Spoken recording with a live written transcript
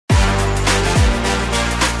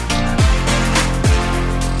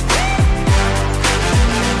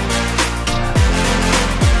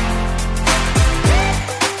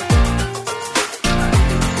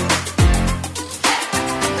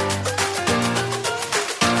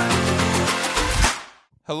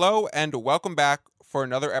Hello and welcome back for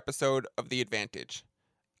another episode of The Advantage.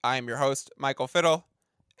 I am your host, Michael Fiddle,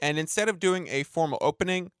 and instead of doing a formal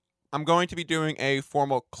opening, I'm going to be doing a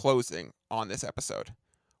formal closing on this episode.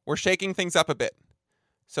 We're shaking things up a bit.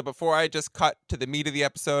 So before I just cut to the meat of the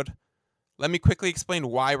episode, let me quickly explain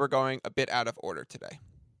why we're going a bit out of order today.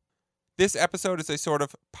 This episode is a sort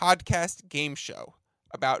of podcast game show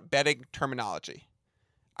about betting terminology.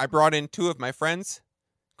 I brought in two of my friends,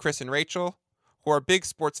 Chris and Rachel, who are big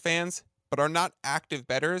sports fans, but are not active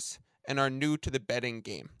bettors and are new to the betting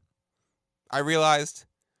game. I realized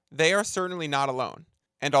they are certainly not alone.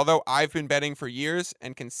 And although I've been betting for years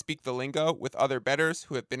and can speak the lingo with other bettors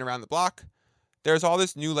who have been around the block, there's all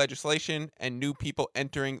this new legislation and new people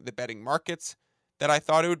entering the betting markets that I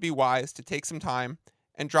thought it would be wise to take some time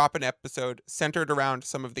and drop an episode centered around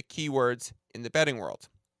some of the keywords in the betting world.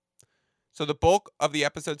 So the bulk of the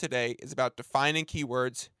episode today is about defining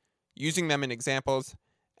keywords, using them in examples,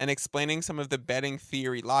 and explaining some of the betting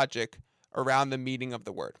theory logic around the meaning of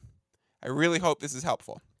the word. I really hope this is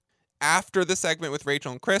helpful. After the segment with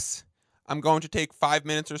Rachel and Chris, I'm going to take 5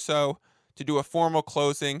 minutes or so to do a formal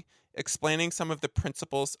closing explaining some of the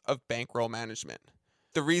principles of bankroll management.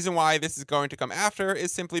 The reason why this is going to come after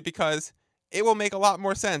is simply because it will make a lot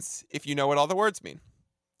more sense if you know what all the words mean.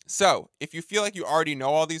 So, if you feel like you already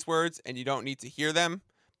know all these words and you don't need to hear them,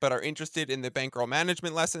 but are interested in the bankroll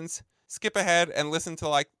management lessons, skip ahead and listen to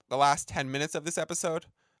like the last 10 minutes of this episode.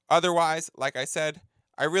 Otherwise, like I said,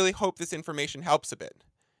 I really hope this information helps a bit.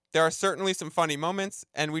 There are certainly some funny moments,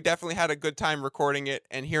 and we definitely had a good time recording it,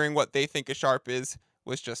 and hearing what they think a sharp is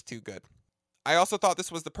was just too good. I also thought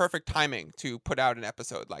this was the perfect timing to put out an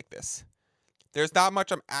episode like this. There's not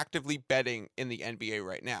much I'm actively betting in the NBA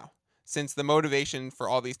right now, since the motivation for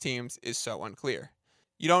all these teams is so unclear.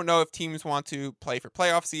 You don't know if teams want to play for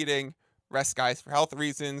playoff seeding, rest guys for health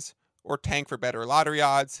reasons, or tank for better lottery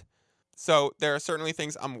odds. So there are certainly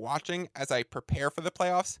things I'm watching as I prepare for the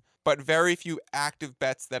playoffs, but very few active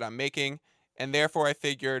bets that I'm making, and therefore I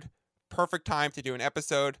figured perfect time to do an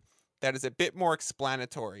episode that is a bit more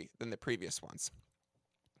explanatory than the previous ones.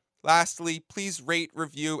 Lastly, please rate,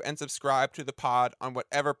 review, and subscribe to the pod on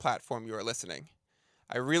whatever platform you are listening.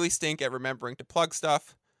 I really stink at remembering to plug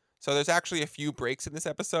stuff, so there's actually a few breaks in this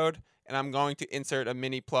episode, and I'm going to insert a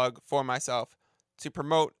mini plug for myself to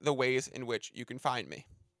promote the ways in which you can find me.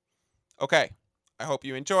 Okay, I hope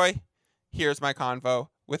you enjoy. Here's my convo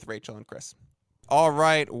with Rachel and Chris. All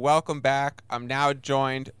right, welcome back. I'm now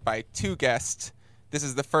joined by two guests. This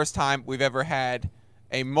is the first time we've ever had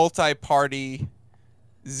a multi-party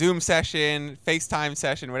Zoom session, FaceTime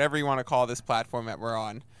session, whatever you want to call this platform that we're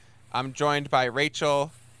on. I'm joined by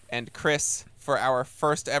Rachel and Chris for our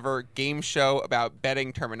first ever game show about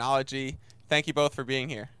betting terminology. Thank you both for being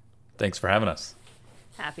here. Thanks for having us.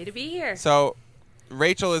 Happy to be here. So,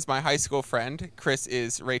 Rachel is my high school friend. Chris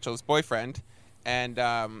is Rachel's boyfriend. And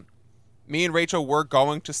me and Rachel were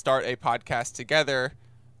going to start a podcast together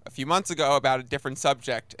a few months ago about a different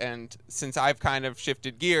subject. And since I've kind of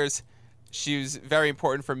shifted gears, she was very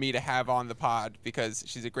important for me to have on the pod because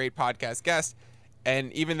she's a great podcast guest.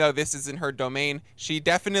 And even though this isn't her domain, she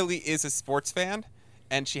definitely is a sports fan,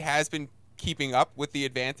 and she has been keeping up with The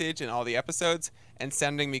Advantage and all the episodes and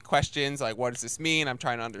sending me questions like, what does this mean? I'm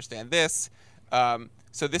trying to understand this.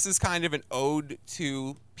 So this is kind of an ode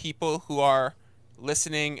to people who are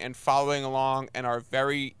listening and following along and are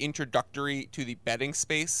very introductory to the betting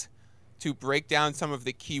space, to break down some of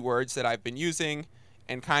the keywords that I've been using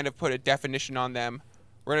and kind of put a definition on them.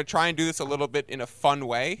 We're going to try and do this a little bit in a fun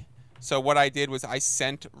way. So what I did was I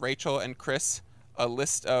sent Rachel and Chris a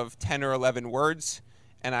list of 10 or 11 words,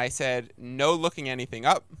 and I said, no looking anything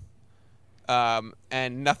up,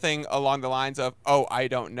 and nothing along the lines of, oh, I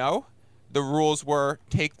don't know. The rules were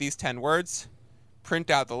take these 10 words, print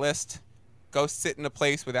out the list, go sit in a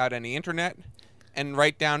place without any internet, and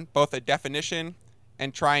write down both a definition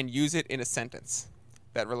and try and use it in a sentence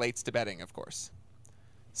that relates to betting, of course.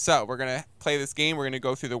 So we're going to play this game. We're going to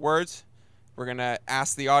go through the words. We're going to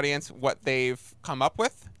ask the audience what they've come up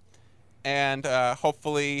with, and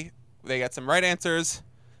hopefully they get some right answers,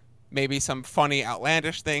 maybe some funny,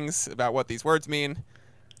 outlandish things about what these words mean,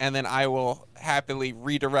 and then I will happily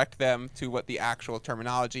redirect them to what the actual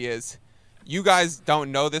terminology is. You guys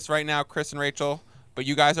don't know this right now, Chris and Rachel, but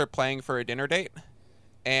you guys are playing for a dinner date,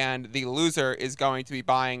 and the loser is going to be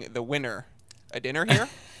buying the winner a dinner here.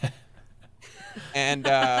 And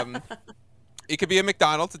it could be a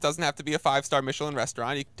McDonald's. It doesn't have to be a 5-star Michelin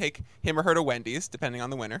restaurant. You can take him or her to Wendy's, depending on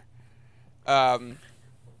the winner.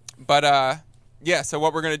 Yeah, so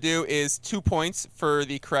what we're going to do is 2 points for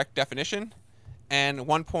the correct definition and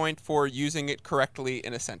 1 point for using it correctly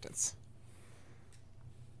in a sentence.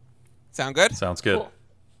 Sound good? Sounds good. Cool.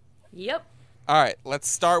 Yep. All right, let's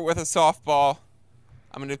start with a softball.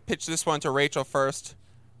 I'm going to pitch this one to Rachel first.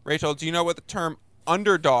 Rachel, do you know what the term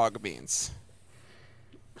underdog means?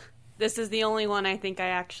 This is the only one I think I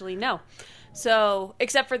actually know. So,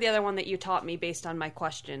 except for the other one that you taught me based on my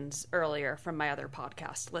questions earlier from my other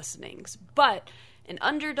podcast listenings. But an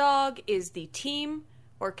underdog is the team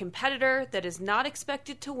or competitor that is not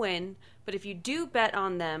expected to win, but if you do bet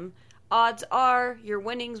on them, odds are your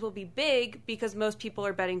winnings will be big because most people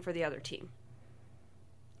are betting for the other team.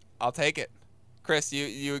 I'll take it. Chris,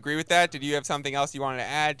 you agree with that? Did you have something else you wanted to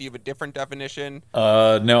add? Do you have a different definition?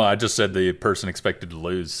 No, I just said the person expected to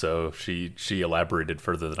lose, so she elaborated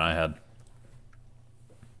further than I had.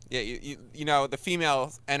 Yeah, you know, the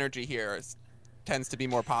female energy here tends to be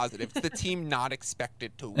more positive. It's the team not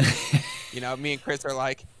expected to win. You know, me and Chris are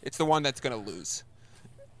like, it's the one that's going to lose.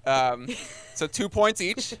 So 2 points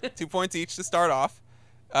each. 2 points each to start off.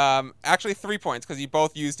 Actually 3 points because you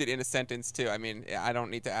both used it in a sentence too. I mean, I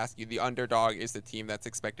don't need to ask you. The underdog is the team that's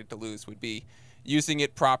expected to lose would be using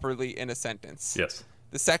it properly in a sentence. Yes.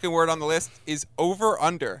 The second word on the list is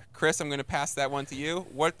over-under. Chris, I'm going to pass that one to you.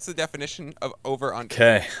 What's the definition of over-under?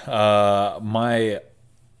 Okay. My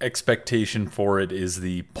expectation for it is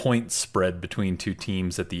the point spread between two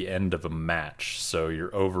teams at the end of a match. So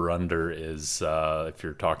your over-under is, if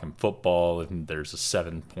you're talking football, and there's a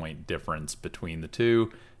 7-point difference between the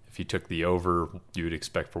two. If you took the over, you would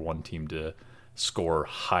expect for one team to score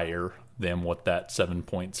higher than what that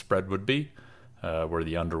 7-point spread would be. Where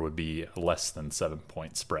the under would be less than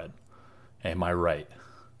 7-point spread. Am I right?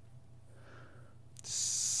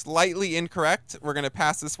 Slightly incorrect. We're going to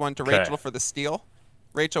pass this one to Rachel for the steal.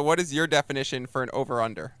 Rachel, what is your definition for an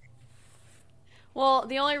over-under? Well,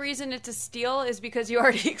 the only reason it's a steal is because you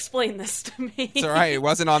already explained this to me. It's all right. It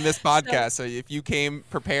wasn't on this podcast. So if you came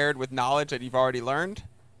prepared with knowledge that you've already learned,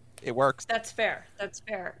 it works. That's fair. That's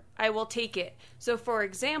fair. I will take it. So, for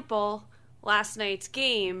example, last night's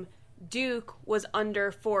game, Duke was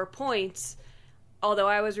under 4 points. Although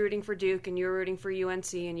I was rooting for Duke and you were rooting for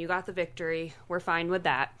UNC and you got the victory, we're fine with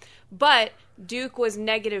that. But Duke was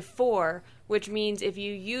 -4, which means if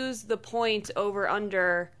you use the points over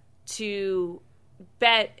under to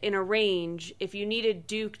bet in a range, if you needed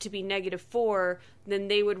Duke to be -4, then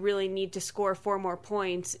they would really need to score 4 more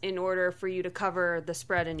points in order for you to cover the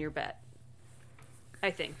spread in your bet. I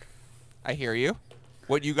think. I hear you.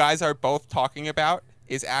 What you guys are both talking about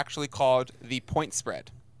is actually called the point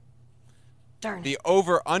spread. Darn it. The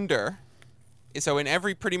over-under, so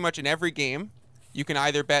pretty much in every game, you can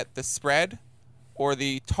either bet the spread or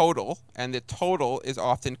the total, and the total is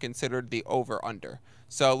often considered the over-under.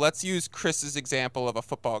 So let's use Chris's example of a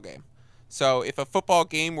football game. So if a football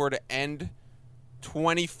game were to end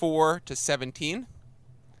 24-17,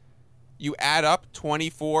 you add up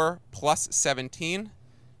 24 plus 17,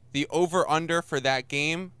 the over-under for that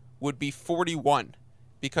game would be 41.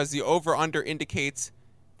 Because the over-under indicates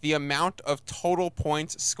the amount of total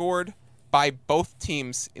points scored by both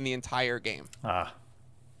teams in the entire game.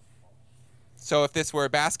 So if this were a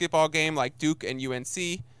basketball game like Duke and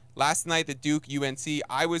UNC, last night the Duke-UNC,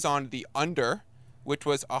 I was on the under, which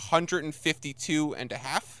was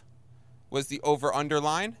 152.5 was the over-under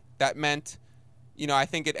line. That meant, I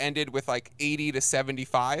think it ended with like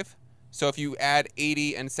 80-75. So if you add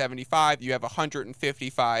 80 and 75, you have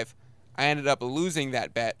 155. I ended up losing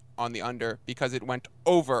that bet on the under because it went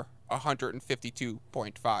over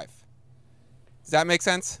 152.5. Does that make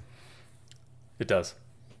sense? It does.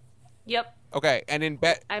 Yep. Okay, and in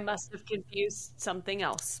bet, I must have confused something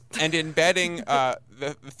else. And in betting,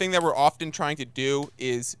 the thing that we're often trying to do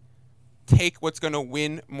is take what's going to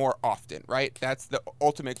win more often, right? That's the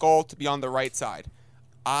ultimate goal, to be on the right side.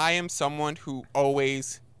 I am someone who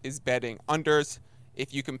always is betting unders.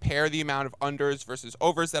 If you compare the amount of unders versus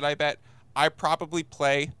overs that I bet, I probably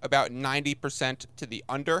play about 90% to the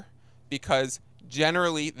under because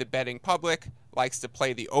generally the betting public likes to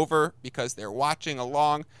play the over because they're watching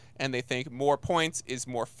along and they think more points is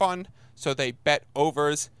more fun, so they bet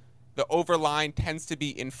overs. The over line tends to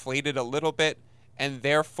be inflated a little bit, and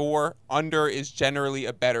therefore under is generally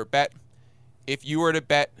a better bet. If you were to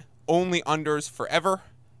bet only unders forever,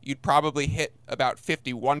 you'd probably hit about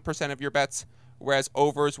 51% of your bets, whereas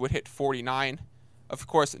overs would hit 49%. Of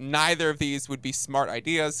course, neither of these would be smart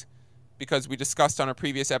ideas because we discussed on a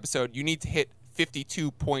previous episode, you need to hit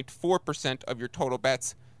 52.4% of your total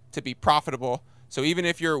bets to be profitable. So even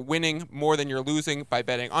if you're winning more than you're losing by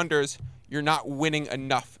betting unders, you're not winning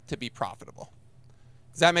enough to be profitable.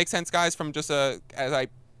 Does that make sense, guys, from just as I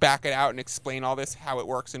back it out and explain all this, how it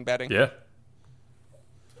works in betting? Yeah.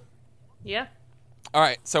 Yeah. All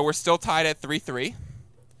right, so we're still tied at 3-3.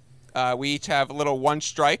 We each have a little one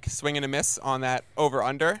strike, swing and a miss on that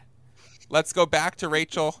over-under. Let's go back to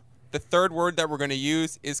Rachel. The third word that we're going to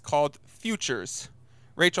use is called futures.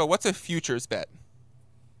 Rachel, what's a futures bet?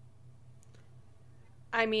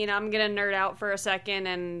 I mean, I'm going to nerd out for a second,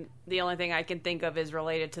 and the only thing I can think of is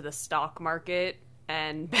related to the stock market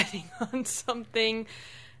and betting on something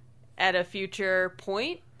at a future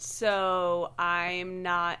point. So I'm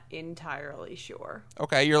not entirely sure.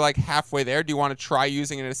 Okay, you're like halfway there. Do you want to try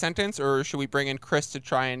using it in a sentence, or should we bring in Chris to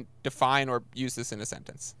try and define or use this in a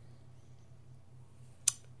sentence?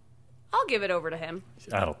 I'll give it over to him.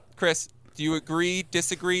 Chris, do you agree,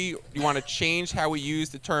 disagree? Do you want to change how we use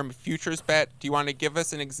the term futures bet? Do you want to give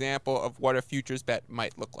us an example of what a futures bet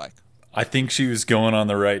might look like? I think she was going on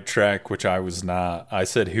the right track, which I was not. I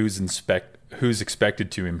said who's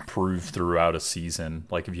expected to improve throughout a season.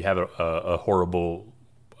 Like if you have a horrible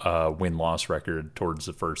win-loss record towards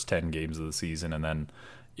the first 10 games of the season and then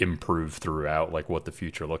improve throughout, like what the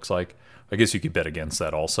future looks like. I guess you could bet against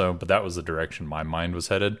that also, but that was the direction my mind was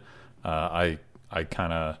headed. I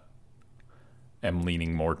kind of am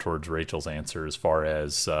leaning more towards Rachel's answer as far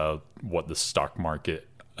as what the stock market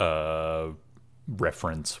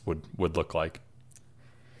reference would look like.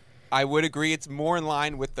 I would agree it's more in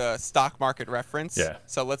line with the stock market reference. Yeah.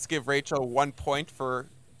 So let's give Rachel 1 point for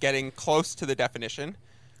getting close to the definition.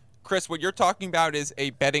 Chris, what you're talking about is a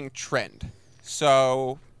betting trend.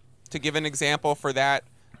 So to give an example for that,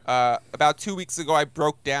 about 2 weeks ago, I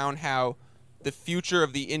broke down how the future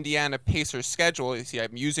of the Indiana Pacers schedule, you see,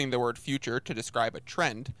 I'm using the word future to describe a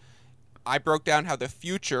trend. I broke down how the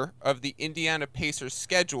future of the Indiana Pacers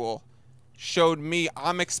schedule showed me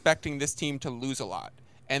I'm expecting this team to lose a lot.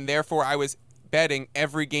 And therefore, I was betting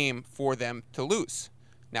every game for them to lose.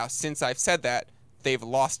 Now, since I've said that, they've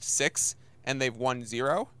lost 6 and they've won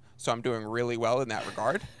 0. So I'm doing really well in that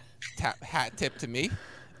regard. Hat tip to me.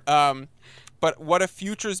 But what a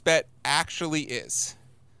futures bet actually is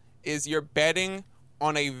you're betting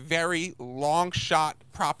on a very long shot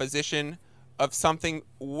proposition of something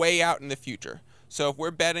way out in the future. So if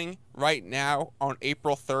we're betting right now on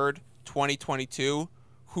April 3rd, 2022,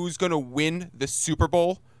 who's going to win the Super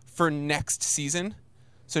Bowl for next season.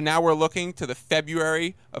 So now we're looking to the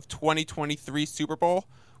February of 2023 Super Bowl.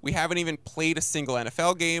 We haven't even played a single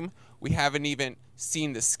NFL game. We haven't even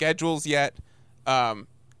seen the schedules yet.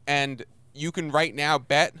 And you can right now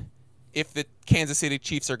bet if the Kansas City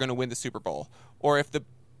Chiefs are going to win the Super Bowl or if the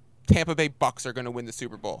Tampa Bay Bucks are going to win the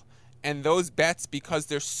Super Bowl. And those bets, because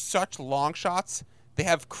they're such long shots, they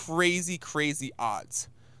have crazy, crazy odds.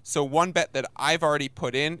 So one bet that I've already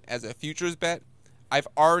put in as a futures bet, I've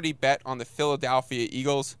already bet on the Philadelphia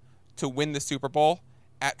Eagles to win the Super Bowl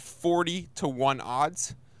at 40-1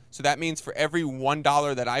 odds. So that means for every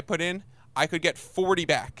 $1 that I put in, I could get 40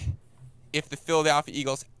 back if the Philadelphia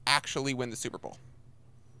Eagles actually win the Super Bowl.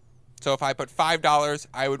 So if I put $5,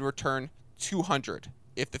 I would return 200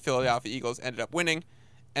 if the Philadelphia Eagles ended up winning.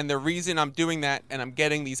 And the reason I'm doing that and I'm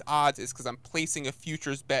getting these odds is because I'm placing a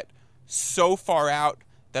futures bet so far out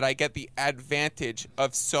that I get the advantage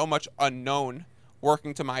of so much unknown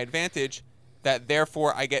working to my advantage that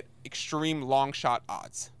therefore I get extreme long shot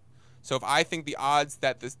odds. So if I think the odds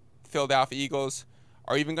that the Philadelphia Eagles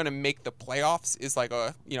are even going to make the playoffs is like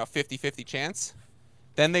a 50-50 chance,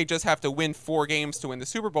 then they just have to win 4 games to win the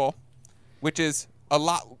Super Bowl, which is a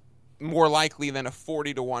lot more likely than a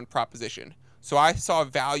 40-1 proposition. So I saw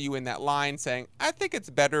value in that line saying, I think it's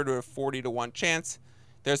better to a 40-1 chance.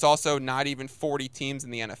 There's also not even 40 teams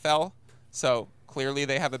in the NFL. So clearly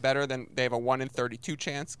they have a 1 in 32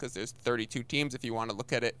 chance because there's 32 teams if you want to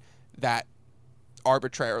look at it that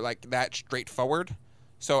arbitrary, like that straightforward.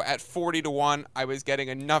 So at 40-1, I was getting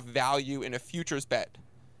enough value in a futures bet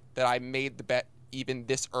that I made the bet even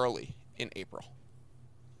this early in April.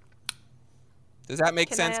 Does that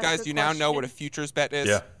make sense, guys? Do you now know what a futures bet is?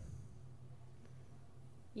 Yeah.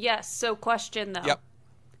 Yes. So question though. Yep.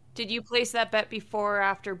 Did you place that bet before or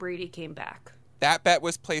after Brady came back? That bet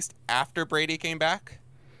was placed after Brady came back,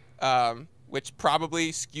 which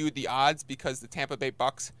probably skewed the odds because the Tampa Bay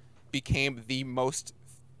Bucks became the most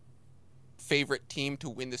favorite team to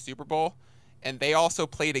win the Super Bowl. And they also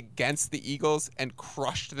played against the Eagles and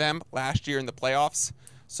crushed them last year in the playoffs.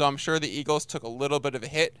 So I'm sure the Eagles took a little bit of a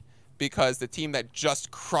hit because the team that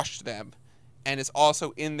just crushed them and is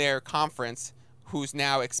also in their conference, who's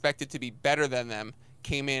now expected to be better than them,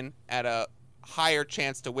 came in at a higher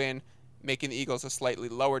chance to win, making the Eagles a slightly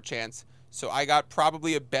lower chance. So I got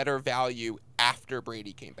probably a better value after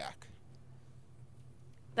Brady came back.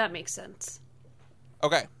 That makes sense.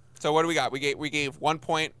 Okay, so what do we got? We gave 1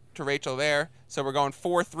 point to Rachel there. So we're going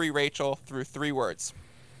 4-3 Rachel through 3 words.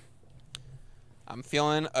 I'm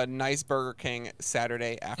feeling a nice Burger King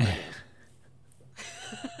Saturday afternoon.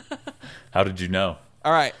 How did you know?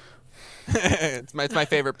 All right. It's my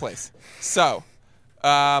favorite place. So,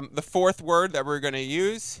 the fourth word that we're going to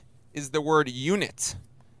use is the word unit.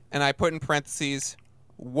 And I put in parentheses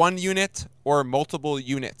 1 unit or multiple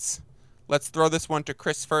units. Let's throw this one to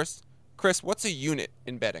Chris first. Chris, what's a unit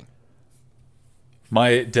in betting?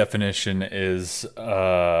 My definition is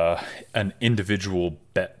an individual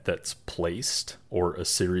bet that's placed or a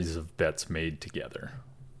series of bets made together.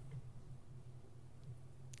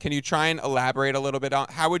 Can you try and elaborate a little bit on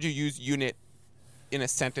how would you use unit in a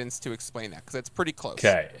sentence to explain that? Because it's pretty close.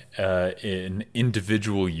 Okay. An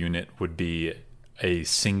individual unit would be a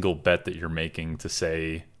single bet that you're making to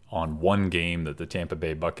say on one game that the Tampa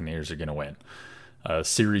Bay Buccaneers are going to win. A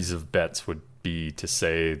series of bets would be to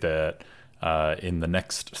say that in the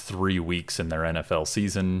next 3 weeks in their NFL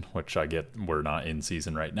season, which I get we're not in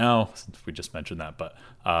season right now, since we just mentioned that, but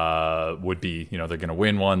would be, they're going to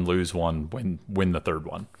win one, lose one, win the third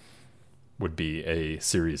one, would be a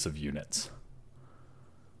series of units.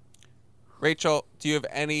 Rachel, do you have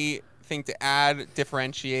anything to add,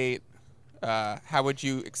 differentiate? How would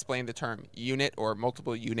you explain the term unit or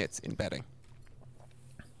multiple units in betting?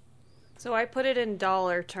 So I put it in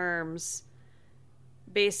dollar terms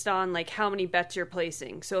based on like how many bets you're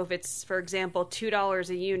placing. So if it's, for example, $2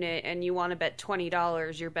 a unit and you want to bet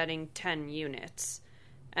 $20, you're betting 10 units.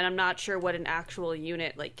 And I'm not sure what an actual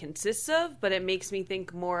unit like consists of, but it makes me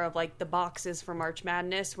think more of like the boxes for March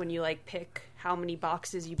Madness when you like pick how many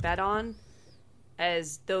boxes you bet on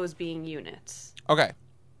as those being units. Okay.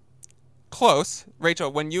 Close.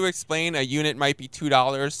 Rachel, when you explain a unit might be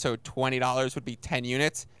 $2, so $20 would be 10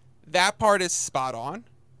 units, that part is spot on.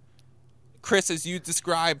 Chris, as you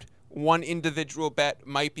described, one individual bet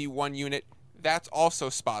might be 1 unit. That's also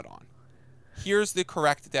spot on. Here's the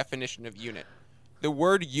correct definition of unit. The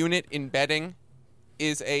word unit in betting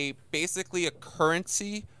is basically a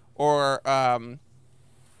currency or a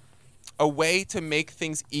way to make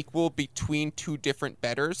things equal between two different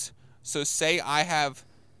bettors. So say I have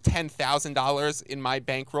 $10,000 in my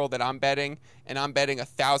bankroll that I'm betting, and I'm betting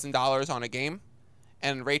 $1,000 on a game,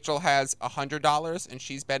 and Rachel has $100 and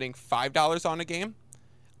she's betting $5 on a game.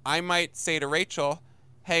 I might say to Rachel,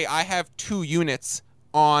 hey, I have 2 units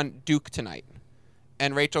on Duke tonight.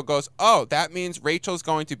 And Rachel goes, oh, that means Rachel's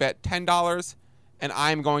going to bet $10 and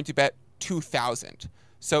I'm going to bet $2,000.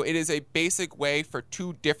 So it is a basic way for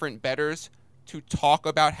two different bettors to talk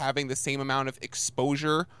about having the same amount of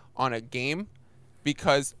exposure on a game,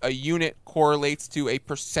 because a unit correlates to a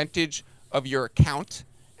percentage of your account,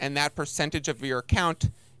 and that percentage of your account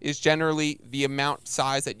is generally the amount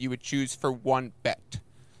size that you would choose for one bet.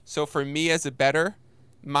 So for me as a bettor,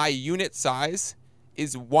 my unit size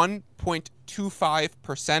is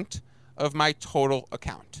 1.25% of my total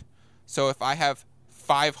account. So if I have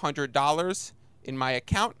 $500 in my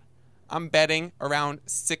account, I'm betting around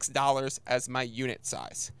 $6 as my unit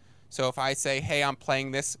size. So if I say, hey, I'm playing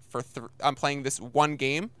this I'm playing this one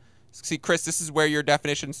game. See, Chris, this is where your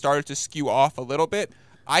definition started to skew off a little bit.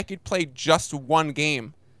 I could play just one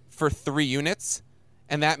game for 3 units,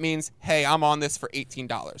 and that means, hey, I'm on this for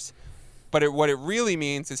 $18. But what it really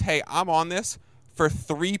means is, hey, I'm on this for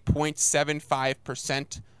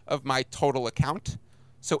 3.75% of my total account.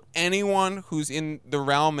 So anyone who's in the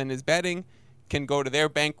realm and is betting can go to their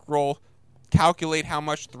bankroll, calculate how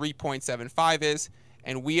much 3.75 is,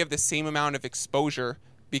 and we have the same amount of exposure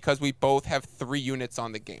because we both have 3 units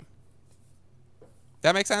on the game.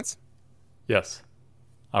 That make sense? Yes.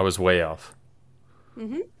 I was way off.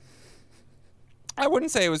 Mm-hmm. I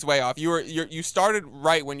wouldn't say it was way off. You started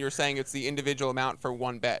right when you were saying it's the individual amount for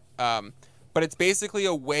one bet. But it's basically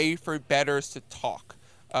a way for bettors to talk.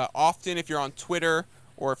 Often if you're on Twitter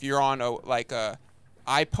or if you're on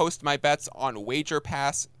I post my bets on Wager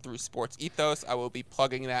Pass through Sports Ethos. I will be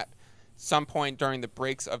plugging that some point during the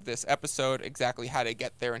breaks of this episode, exactly how to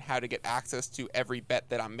get there and how to get access to every bet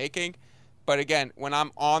that I'm making. But again, when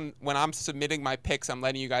I'm submitting my picks, I'm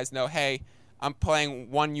letting you guys know, hey, I'm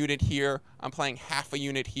playing 1 unit here, I'm playing half a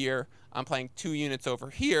unit here, I'm playing 2 units over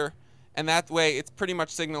here, and that way it's pretty much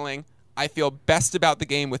signaling I feel best about the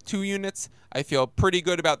game with 2 units, I feel pretty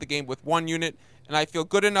good about the game with 1 unit, and I feel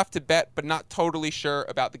good enough to bet but not totally sure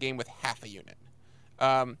about the game with half a unit.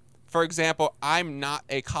 For example, I'm not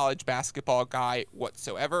a college basketball guy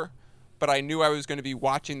whatsoever, but I knew I was going to be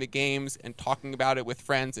watching the games and talking about it with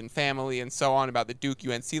friends and family and so on about the Duke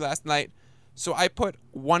UNC last night. So I put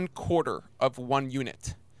 1/4 of 1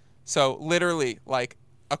 unit. So literally like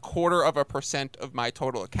 1/4% of my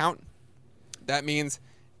total account. That means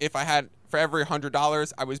if I had, for every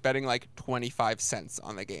 $100, I was betting like 25 cents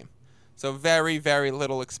on the game. So very, very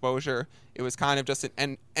little exposure. It was kind of just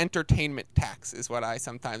an entertainment tax is what I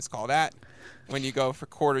sometimes call that when you go for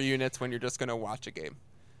quarter units when you're just going to watch a game.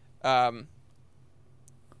 I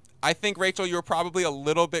think, Rachel, you're probably a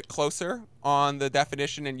little bit closer on the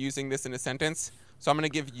definition and using this in a sentence. So I'm going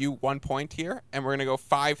to give you 1 point here, and we're going to go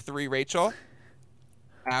 5-3 Rachel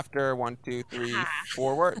after 1, 2, 3,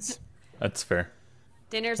 4 words. That's fair.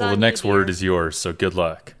 Dinner's Well, on the next you, word dear. is yours, so good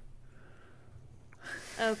luck.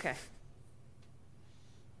 Okay.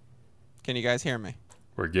 Can you guys hear me?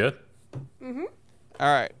 We're good? Mm-hmm.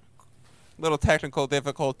 All right. Little technical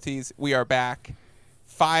difficulties. We are back.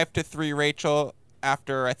 5-3 Rachel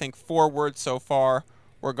after, I think, 4 words so far.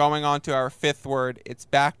 We're going on to our 5th word. It's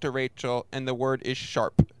back to Rachel, and the word is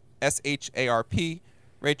sharp. S-H-A-R-P.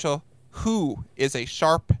 Rachel, who is a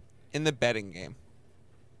sharp in the betting game?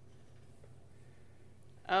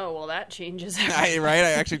 Oh, well, that changes Right?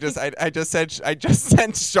 I actually just said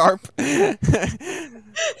sharp. All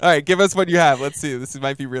right, give us what you have. Let's see. This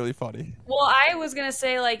might be really funny. Well, I was going to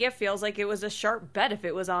say, like, it feels like it was a sharp bet if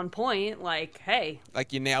it was on point. Like, hey,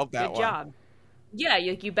 Like you nailed that good one. job. Yeah,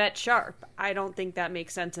 you bet sharp. I don't think that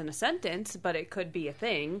makes sense in a sentence, but it could be a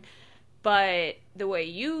thing. But the way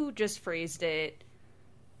you just phrased it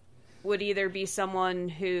would either be someone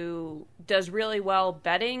who does really well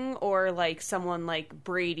betting or like someone like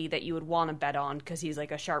Brady that you would want to bet on because he's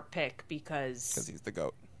like a sharp pick because he's the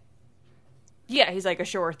GOAT. Yeah, he's like a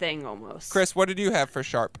sure thing almost. Chris, what did you have for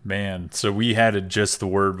sharp? Man, so we had it just the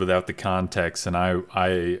word without the context, and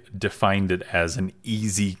I defined it as an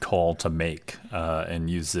easy call to make and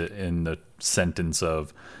use it in the sentence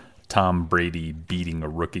of Tom Brady beating a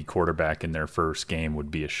rookie quarterback in their first game would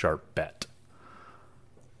be a sharp bet.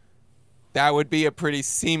 That would be a pretty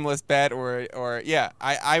seamless bet, or yeah,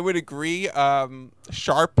 I would agree.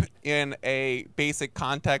 Sharp in a basic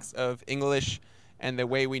context of English and the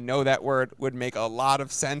way we know that word would make a lot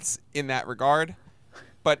of sense in that regard.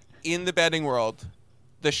 But in the betting world,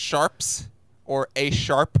 the sharps or a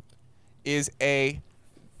sharp is a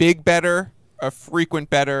big bettor, a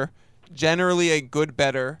frequent bettor, generally a good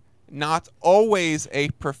bettor, not always a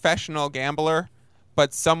professional gambler,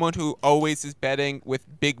 but someone who always is betting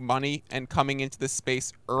with big money and coming into the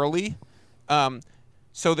space early.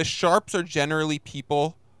 So the sharps are generally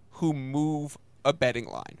people who move a betting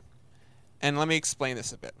line. And let me explain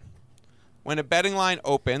this a bit. When a betting line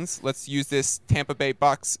opens, let's use this Tampa Bay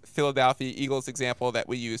Bucks, Philadelphia Eagles example that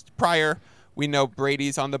we used prior. We know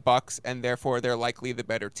Brady's on the Bucks, and therefore they're likely the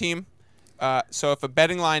better team. So if a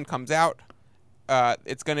betting line comes out,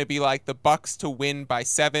 it's going to be like the Bucks to win by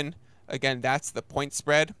 7. Again, that's the point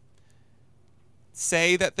spread.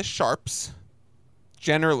 Say that the sharps,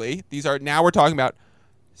 generally, now we're talking about,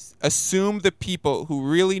 assume the people who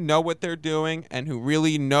really know what they're doing and who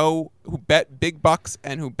really know, who bet big bucks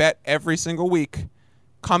and who bet every single week,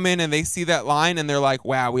 come in and they see that line and they're like,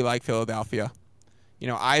 wow, we like Philadelphia.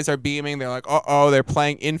 Eyes are beaming. They're like, they're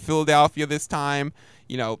playing in Philadelphia this time.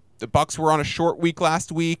 The Bucks were on a short week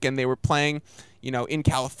last week and they were playing, in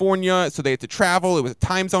California, so they had to travel. It was a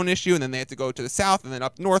time zone issue, and then they had to go to the south and then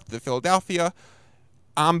up north to Philadelphia.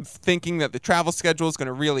 I'm thinking that the travel schedule is going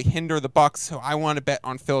to really hinder the Bucks, so I want to bet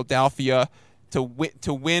on Philadelphia to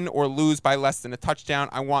win or lose by less than a touchdown.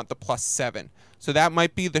 I want the +7. So that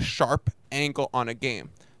might be the sharp angle on a game.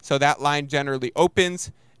 So that line generally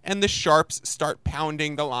opens, and the sharps start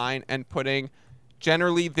pounding the line and putting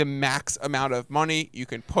generally the max amount of money you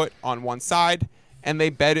can put on one side, and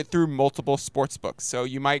they bet it through multiple sports books. So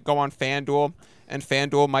you might go on FanDuel, and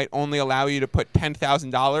FanDuel might only allow you to put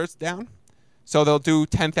 $10,000 down. So they'll do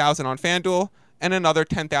 $10,000 on FanDuel, and another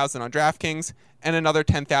 $10,000 on DraftKings, and another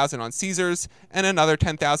 $10,000 on Caesars, and another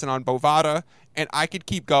 $10,000 on Bovada, and I could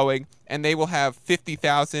keep going, and they will have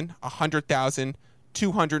 $50,000, $100,000,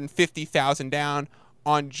 $250,000 down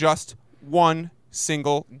on just one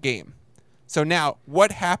single game. So now,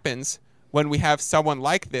 what happens when we have someone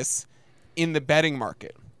like this in the betting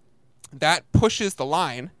market? That pushes the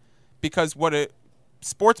line, because what a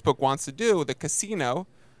sportsbook wants to do, the casino,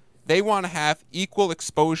 they want to have equal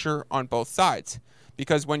exposure on both sides.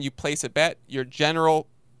 Because when you place a bet, your general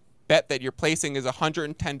bet that you're placing is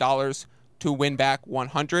 $110 to win back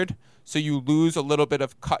 $100. So you lose a little bit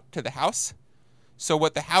of cut to the house. So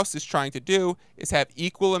what the house is trying to do is have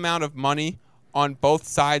equal amount of money on both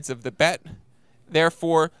sides of the bet.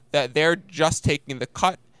 Therefore, that they're just taking the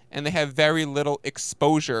cut and they have very little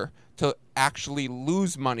exposure to actually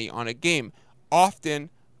lose money on a game. Often,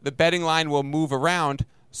 the betting line will move around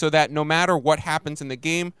so that no matter what happens in the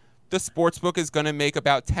game, the sportsbook is going to make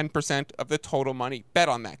about 10% of the total money bet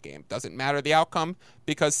on that game. Doesn't matter the outcome,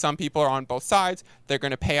 because some people are on both sides. They're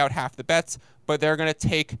going to pay out half the bets, but they're going to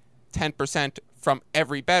take 10% from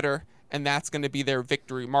every bettor, and that's going to be their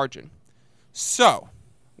victory margin. So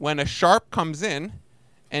when a sharp comes in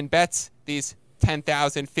and bets these $10,000,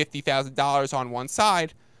 $50,000 on one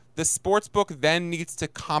side, the sportsbook then needs to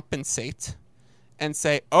compensate and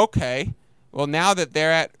say, okay, well, now that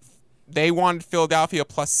they wanted Philadelphia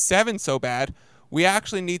 +7 so bad, we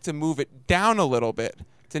actually need to move it down a little bit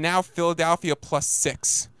to now Philadelphia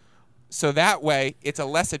 +6. So that way, it's a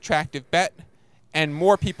less attractive bet, and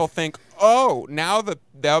more people think, oh, now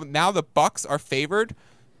the Bucks are favored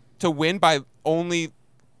to win by only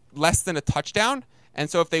less than a touchdown, and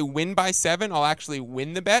so if they win by 7, I'll actually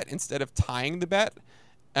win the bet instead of tying the bet,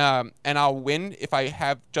 and I'll win if I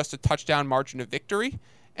have just a touchdown margin of victory.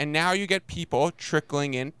 And now you get people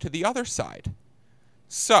trickling into the other side.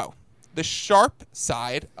 So the sharp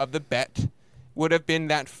side of the bet would have been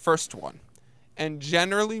that first one. And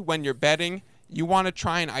generally, when you're betting, you want to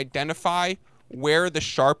try and identify where the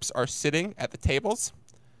sharps are sitting at the tables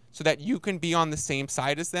so that you can be on the same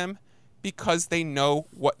side as them because they know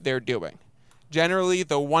what they're doing. Generally,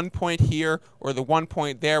 the 1 point here or the 1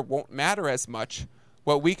 point there won't matter as much.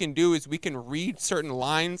 What we can do is we can read certain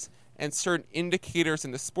lines and certain indicators in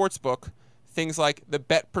the sports book, things like the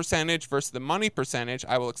bet percentage versus the money percentage.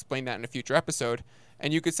 I will explain that in a future episode.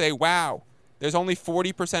 And you could say, wow, there's only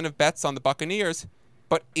 40% of bets on the Buccaneers,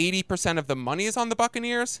 but 80% of the money is on the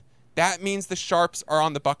Buccaneers. That means the sharps are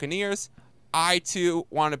on the Buccaneers. I too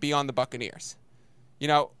want to be on the Buccaneers. You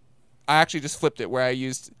know, I actually just flipped it where I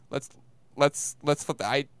used let's flip that.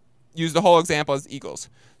 I used the whole example as Eagles.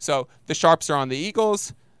 So the sharps are on the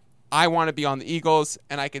Eagles. I want to be on the Eagles,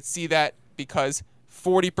 and I could see that because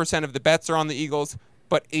 40% of the bets are on the Eagles,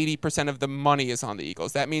 but 80% of the money is on the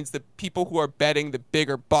Eagles. That means the people who are betting the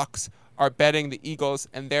bigger bucks are betting the Eagles,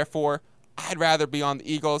 and therefore I'd rather be on the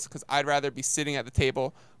Eagles because I'd rather be sitting at the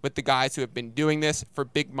table with the guys who have been doing this for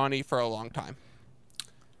big money for a long time.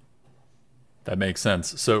 That makes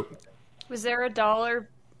sense. So, was there a dollar?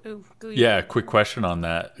 Ooh, yeah, quick question on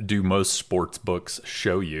that. Do most sports books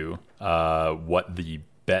show you what the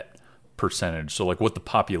bet percentage, so like what the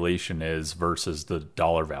population is versus the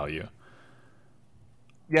dollar value?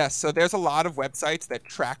 Yes, so there's a lot of websites that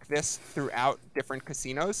track this throughout different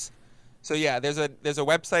casinos. So yeah, there's a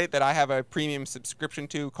website that I have a premium subscription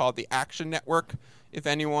to called the Action Network. If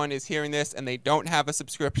anyone is hearing this and they don't have a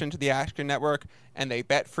subscription to the Action Network and they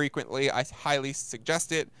bet frequently, I highly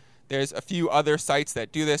suggest it. There's a few other sites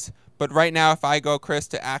that do this, but right now if I go, Chris,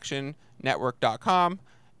 to actionnetwork.com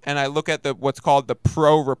and I look at what's called the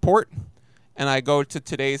Pro Report, and I go to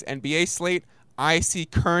today's NBA slate, I see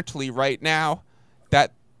currently right now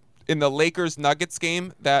that in the Lakers-Nuggets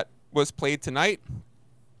game that was played tonight,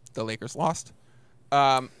 the Lakers lost.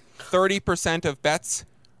 30% of bets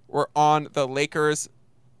were on the Lakers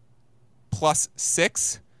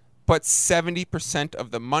 +6, but 70%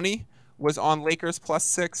 of the money was on Lakers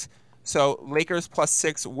 +6. So Lakers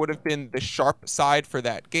 +6 would have been the sharp side for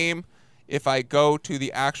that game. If I go to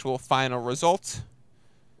the actual final result,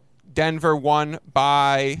 Denver won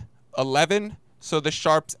by 11, so the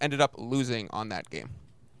sharps ended up losing on that game.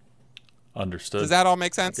 Understood. Does that all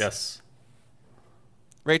make sense? Yes.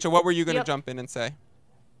 Rachel, what were you going to Yep. jump in and say?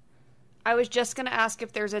 I was just going to ask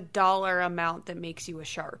if there's a dollar amount that makes you a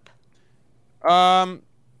sharp.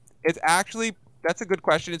 It's actually, that's a good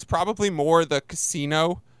question. It's probably more the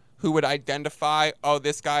casino who would identify, oh,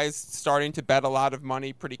 this guy's starting to bet a lot of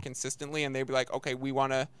money pretty consistently, and they'd be like, okay, we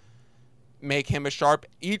want to make him a sharp.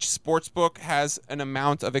 Each sportsbook has an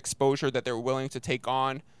amount of exposure that they're willing to take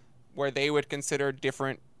on where they would consider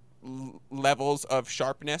different levels of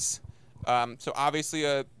sharpness. So obviously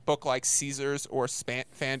a book like Caesars or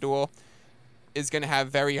FanDuel is going to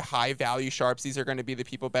have very high value sharps. These are going to be the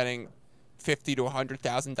people betting $50,000 to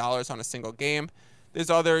 $100,000 on a single game.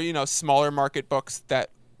 There's other, smaller market books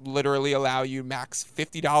that literally allow you max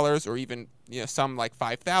 $50 or even, some like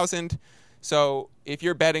 $5,000. So if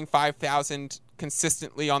you're betting $5,000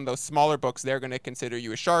 consistently on those smaller books, they're going to consider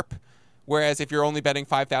you a sharp. Whereas if you're only betting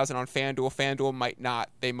 $5,000 on FanDuel might not.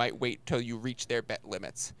 They might wait till you reach their bet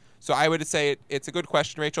limits. So I would say it's a good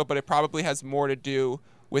question, Rachel, but it probably has more to do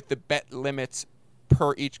with the bet limits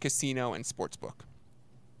per each casino and sportsbook.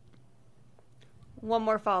 One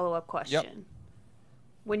more follow-up question. Yep.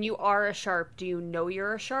 When you are a sharp, do you know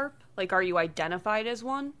you're a sharp? Like, are you identified as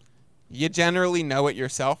one? You generally know it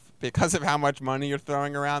yourself because of how much money you're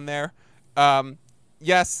throwing around there.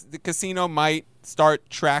 Yes, the casino might start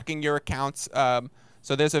tracking your accounts.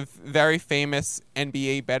 So there's a very famous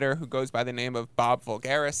NBA bettor who goes by the name of Bob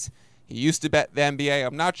Voulgaris. He used to bet the NBA.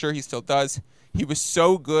 I'm not sure he still does. He was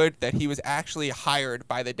so good that he was actually hired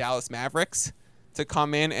by the Dallas Mavericks to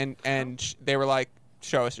come in and they were like,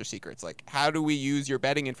 show us your secrets. Like, how do we use your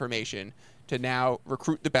betting information to now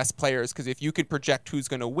recruit the best players? Because if you could project who's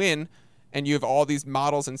going to win and you have all these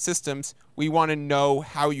models and systems, we want to know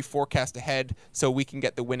how you forecast ahead so we can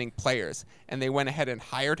get the winning players. And they went ahead and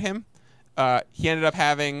hired him. He ended up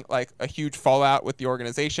having like a huge fallout with the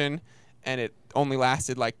organization, and it only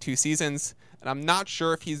lasted like 2 seasons. And I'm not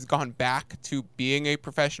sure if he's gone back to being a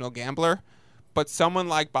professional gambler, but someone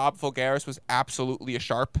like Bob Fulgaris was absolutely a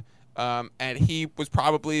sharp. And he was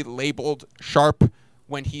probably labeled sharp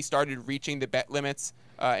when he started reaching the bet limits.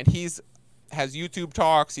 And has YouTube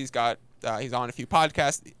talks. He's on a few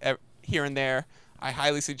podcasts here and there. I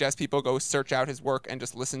highly suggest people go search out his work and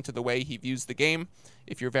just listen to the way he views the game.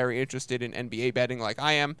 If you're very interested in NBA betting like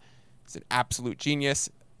I am, he's an absolute genius.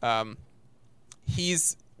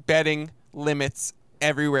 He's betting limits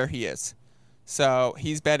everywhere he is. So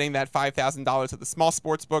he's betting that $5,000 at the small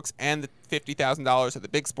sports books and the $50,000 at the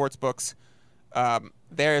big sports books.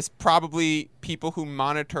 There's probably people who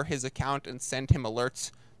monitor his account and send him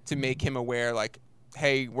alerts to make him aware, like,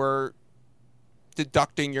 hey, we're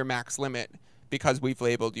deducting your max limit because we've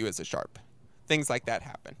labeled you as a sharp. Things like that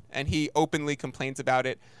happen. And he openly complains about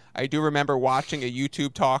it. I do remember watching a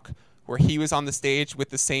YouTube talk where he was on the stage with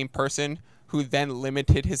the same person who then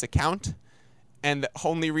limited his account. And the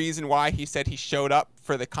only reason why he said he showed up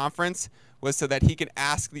for the conference was so that he could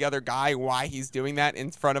ask the other guy why he's doing that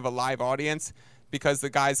in front of a live audience, because the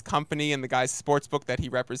guy's company and the guy's sportsbook that he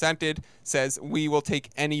represented says, we will take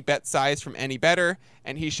any bet size from any bettor.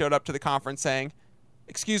 And he showed up to the conference saying,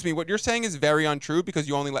 excuse me, what you're saying is very untrue because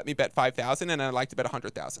you only let me bet 5,000 and I'd like to bet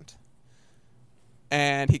 100,000.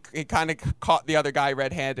 And he kind of caught the other guy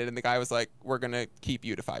red-handed, and the guy was like, we're going to keep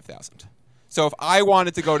you to 5,000. So if I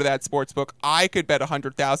wanted to go to that sports book, I could bet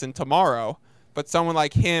 100,000 tomorrow, but someone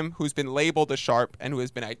like him who's been labeled a sharp and who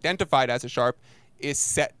has been identified as a sharp is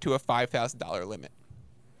set to a $5,000 limit.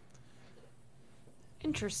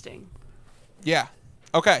 Interesting. Yeah.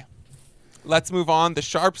 Okay. Let's move on. The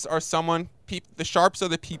sharps are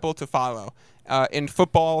the people to follow. In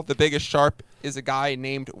football, the biggest sharp is a guy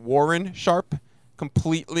named Warren Sharp.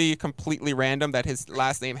 Completely random that his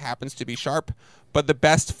last name happens to be Sharp. But the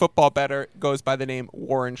best football bettor goes by the name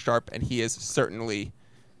Warren Sharp, and he is certainly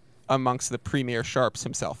amongst the premier sharps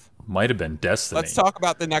himself. Might have been destiny. Let's talk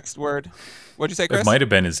about the next word. What'd you say, Chris? It might have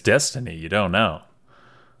been his destiny. You don't know.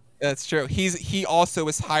 That's true. He also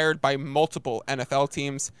is hired by multiple NFL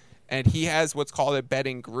teams, and he has what's called a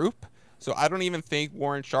betting group. So I don't even think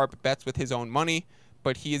Warren Sharp bets with his own money,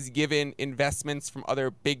 but he is given investments from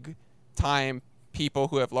other big-time people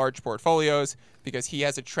who have large portfolios because he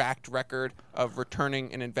has a tracked record of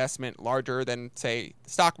returning an investment larger than, say, the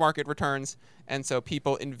stock market returns. And so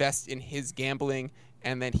people invest in his gambling,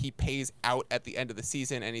 and then he pays out at the end of the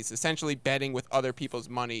season, and he's essentially betting with other people's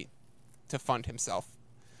money to fund himself.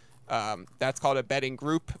 That's called a betting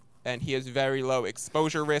group, and he has very low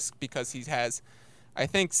exposure risk because he has, I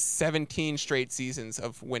think, 17 straight seasons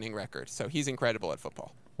of winning record. So he's incredible at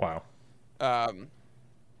football. Wow.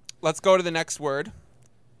 Let's go to the next word.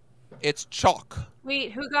 It's chalk.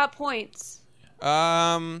 Wait, who got points?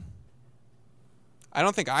 I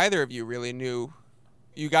don't think either of you really knew.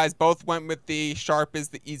 You guys both went with the sharp is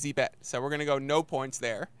the easy bet. So we're going to go no points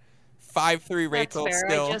there. 5-3 Rachel That's fair.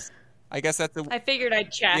 still. I guess that's I figured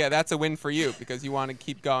I'd check. Yeah, that's a win for you because you want to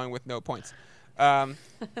keep going with no points.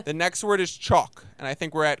 The next word is chalk, and I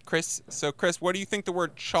think we're at Chris. So, Chris, what do you think the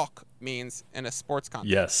word chalk means in a sports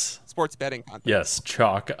context? Yes. Sports betting context. Yes,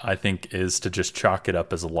 chalk, I think, is to just chalk it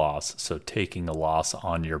up as a loss. So taking a loss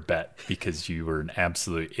on your bet because you were an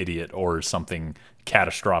absolute idiot or something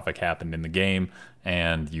catastrophic happened in the game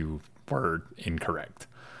and you were incorrect.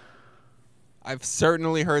 I've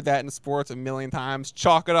certainly heard that in sports a million times.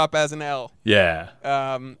 Chalk it up as an L. Yeah.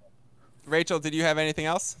 Rachel, did you have anything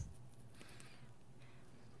else?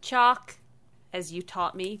 Chalk, as you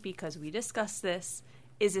taught me because we discussed this,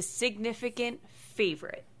 is a significant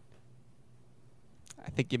favorite. I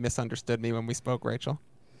think you misunderstood me when we spoke, Rachel.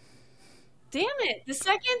 Damn it, the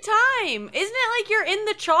second time. Isn't it like you're in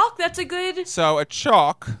the chalk? That's a good So a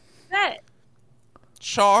chalk bet.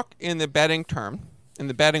 Chalk in the betting term, in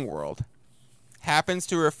the betting world, happens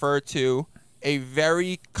to refer to a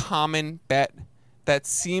very common bet that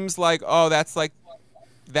seems like, oh, that's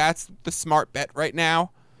the smart bet right now.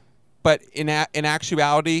 But in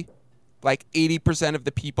actuality, like 80% of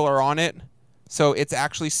the people are on it. So it's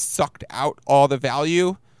actually sucked out all the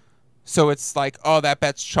value. So it's like, oh, that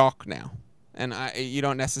bet's chalk now. And you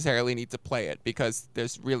don't necessarily need to play it because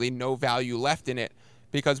there's really no value left in it.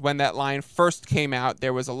 Because when that line first came out,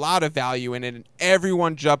 there was a lot of value in it, and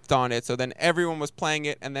everyone jumped on it. So then everyone was playing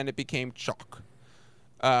it, and then it became chalk.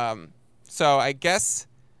 So I guess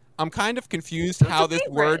I'm kind of confused So it's how a this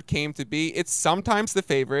favorite. word came to be. It's sometimes the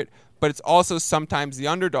favorite, but it's also sometimes the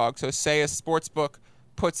underdog. So say a sports book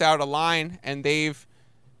puts out a line and they've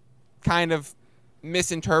kind of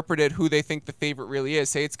misinterpreted who they think the favorite really is.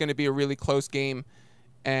 Say it's going to be a really close game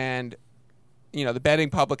and the betting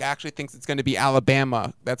public actually thinks it's going to be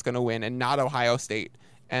Alabama that's going to win and not Ohio State.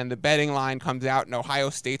 And the betting line comes out and Ohio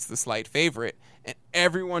State's the slight favorite. And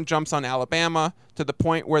everyone jumps on Alabama to the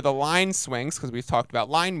point where the line swings, because we've talked about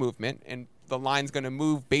line movement, and the line's going to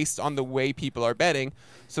move based on the way people are betting.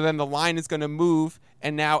 So then the line is going to move,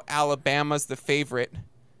 and now Alabama's the favorite.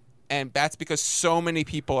 And that's because so many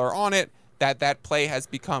people are on it that play has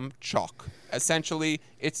become chalk. Essentially,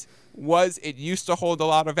 it used to hold a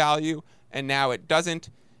lot of value, and now it doesn't.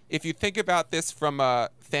 If you think about this from a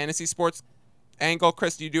fantasy sports angle,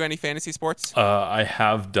 Chris, do you do any fantasy sports? I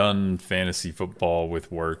have done fantasy football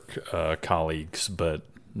with work colleagues, but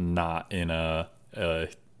not in a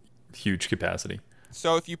huge capacity.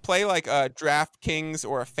 So if you play like a DraftKings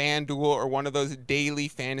or a FanDuel or one of those daily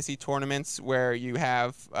fantasy tournaments where you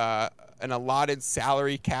have an allotted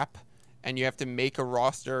salary cap and you have to make a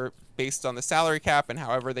roster based on the salary cap and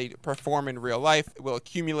however they perform in real life, it will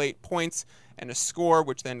accumulate points and a score,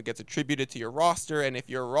 which then gets attributed to your roster. And if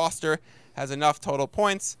your roster has enough total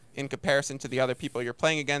points in comparison to the other people you're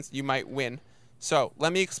playing against, you might win. So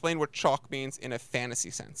let me explain what chalk means in a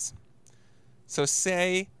fantasy sense. So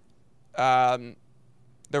say the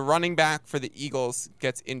running back for the Eagles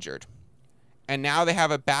gets injured, and now they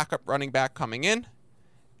have a backup running back coming in,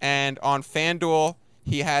 and on FanDuel,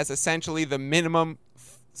 he has essentially the minimum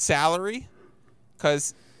salary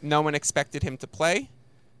because no one expected him to play,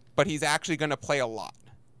 but he's actually going to play a lot.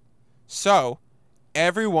 So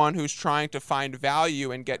everyone who's trying to find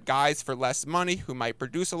value and get guys for less money who might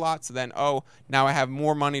produce a lot, so then, now I have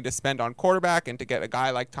more money to spend on quarterback and to get a guy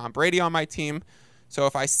like Tom Brady on my team. So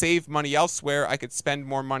if I save money elsewhere, I could spend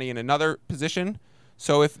more money in another position.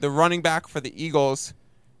 So if the running back for the Eagles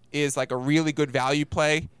is like a really good value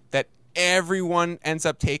play that everyone ends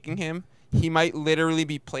up taking him, he might literally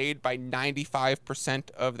be played by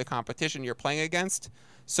 95% of the competition you're playing against.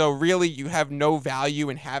 So really, you have no value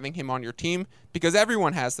in having him on your team because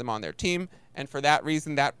everyone has them on their team. And for that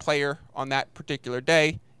reason, that player on that particular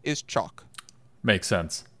day is chalk. Makes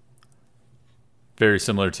sense. Very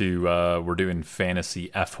similar to we're doing fantasy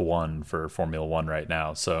F1 for Formula One right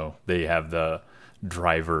now. So they have the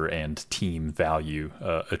driver and team value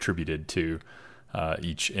attributed to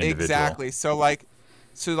each individual. Exactly. So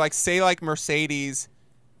say Mercedes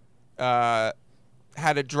had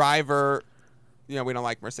a driver. We don't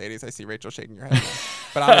like Mercedes. I see Rachel shaking your head.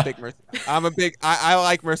 But I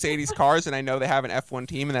like Mercedes cars, and I know they have an F1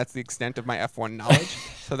 team, and that's the extent of my F1 knowledge.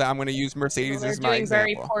 So that I'm going to use Mercedes as my example. They're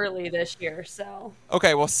doing very poorly this year, so.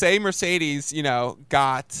 Okay, well, say Mercedes,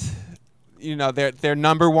 got, their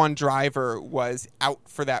number one driver was out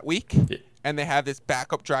for that week, and they have this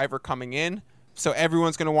backup driver coming in. So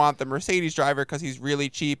everyone's going to want the Mercedes driver because he's really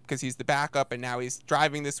cheap because he's the backup, and now he's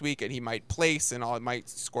driving this week, and he might place, and it might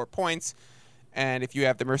score points. And if you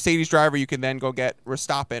have the Mercedes driver, you can then go get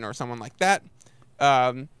Verstappen or someone like that.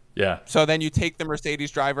 So then you take the Mercedes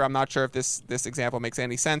driver. I'm not sure if this example makes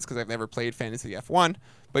any sense because I've never played fantasy F1.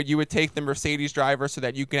 But you would take the Mercedes driver so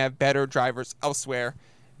that you can have better drivers elsewhere.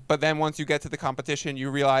 But then once you get to the competition,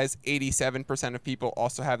 you realize 87% of people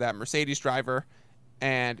also have that Mercedes driver,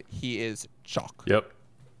 and he is chalk. Yep.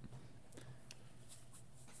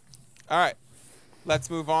 All right. Let's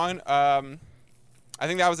move on. I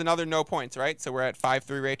think that was another no points, right? So we're at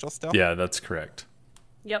 5-3 Rachel still? Yeah, that's correct.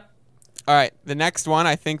 Yep. All right. The next one,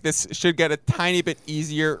 I think this should get a tiny bit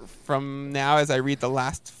easier from now as I read the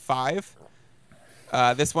last 5.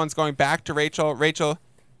 This one's going back to Rachel. Rachel,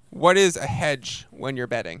 what is a hedge when you're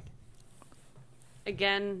betting?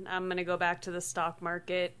 Again, I'm going to go back to the stock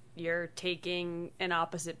market. You're taking an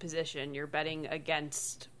opposite position. You're betting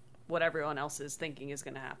against what everyone else is thinking is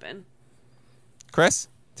going to happen. Chris,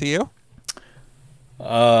 to you?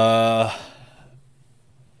 I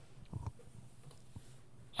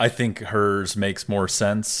think hers makes more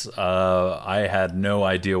sense. I had no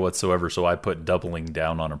idea whatsoever, so I put doubling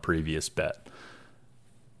down on a previous bet.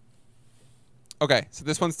 Okay, so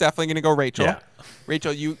this one's definitely going to go Rachel. Yeah.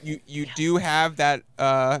 Rachel, you do have that.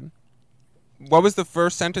 What was the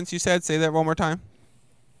first sentence you said? Say that one more time.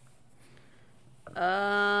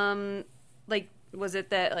 Was it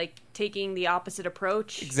that taking the opposite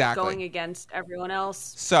approach? Exactly. Going against everyone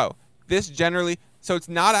else? So it's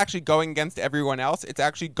not actually going against everyone else. It's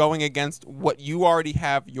actually going against what you already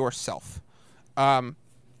have yourself.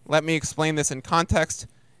 Let me explain this in context.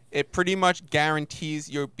 It pretty much guarantees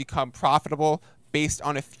you become profitable based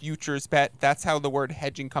on a futures bet. That's how the word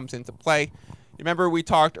hedging comes into play. Remember we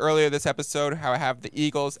talked earlier this episode how I have the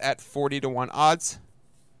Eagles at 40-1 odds?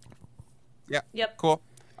 Yeah. Yep. Cool.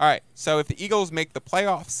 All right. So if the Eagles make the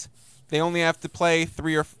playoffs, they only have to play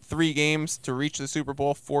three games to reach the Super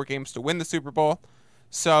Bowl, 4 games to win the Super Bowl.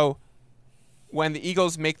 So when the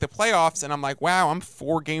Eagles make the playoffs and I'm like, wow, I'm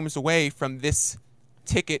 4 games away from this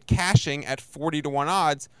ticket cashing at 40-1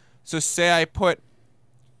 odds. So say I put,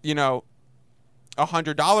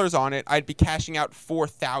 $100 on it, I'd be cashing out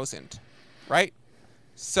 $4,000, right?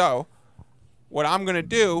 So what I'm going to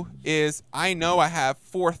do is I know I have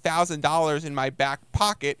 $4,000 in my back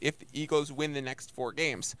pocket if the Eagles win the next 4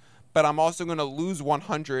 games. But I'm also going to lose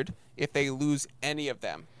 100 if they lose any of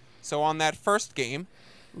them. So on that first game,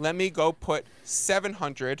 let me go put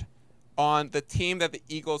 700 on the team that the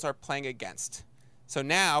Eagles are playing against. So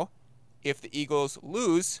now, if the Eagles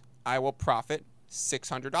lose, I will profit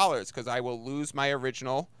 $600 because I will lose my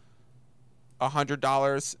original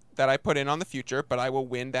 $100 that I put in on the future, but I will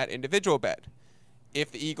win that individual bet. If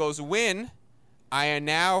the Eagles win, I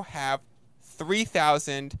now have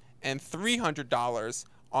 $3,300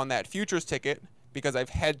 on that futures ticket because I've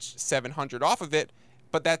hedged $700 off of it,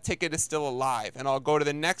 but that ticket is still alive. And I'll go to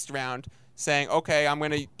the next round saying, okay, I'm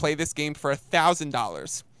going to play this game for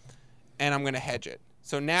 $1,000 and I'm going to hedge it.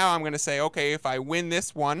 So now I'm going to say, okay, if I win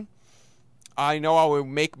this one, I know I will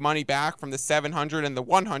make money back from the 700 and the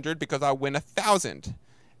 100 because I'll win 1,000,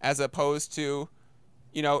 as opposed to,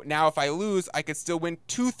 now if I lose, I could still win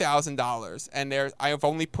 $2,000, and I have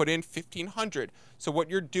only put in 1,500. So what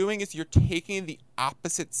you're doing is you're taking the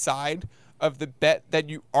opposite side of the bet that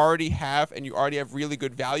you already have and you already have really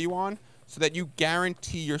good value on, so that you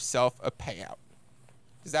guarantee yourself a payout.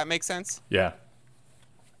 Does that make sense? Yeah.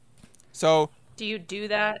 So do you do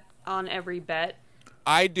that on every bet?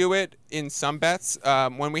 I do it in some bets.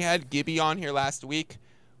 When we had Gibby on here last week,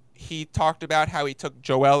 he talked about how he took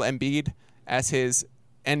Joel Embiid as his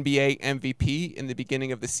NBA MVP in the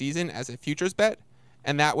beginning of the season as a futures bet.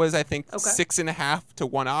 And that was, I think,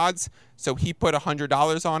 6.5-1 odds. So he put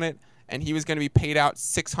 $100 on it, and he was going to be paid out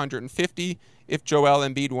 $650 if Joel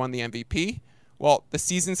Embiid won the MVP. Well, the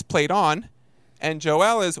season's played on, and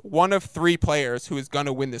Joel is one of 3 players who is going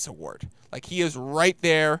to win this award. Like, he is right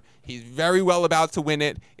there. He's very well about to win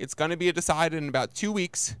it. It's going to be decided in about 2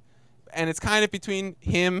 weeks, and it's kind of between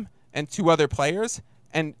him and 2 other players.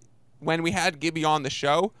 And when we had Gibby on the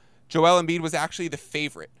show, Joel Embiid was actually the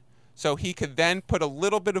favorite. So he could then put a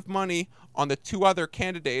little bit of money on the 2 other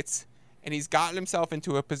candidates, and he's gotten himself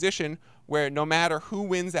into a position where no matter who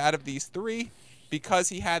wins out of these 3, because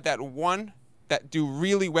he had that one that do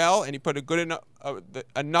really well and he put a good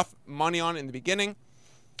enough money on it in the beginning,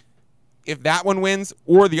 if that one wins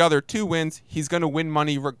or the other 2 wins, he's going to win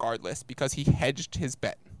money regardless because he hedged his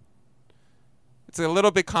bet. It's a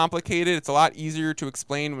little bit complicated. It's a lot easier to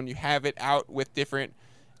explain when you have it out with different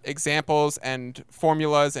examples and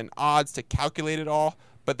formulas and odds to calculate it all.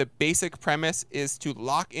 But the basic premise is to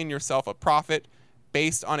lock in yourself a profit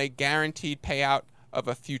based on a guaranteed payout of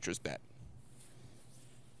a futures bet.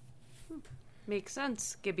 Makes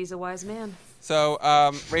sense. Gibby's a wise man. So,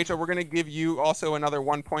 Rachel, we're going to give you also another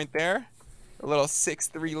 1 point there. A little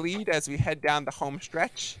 6-3 lead as we head down the home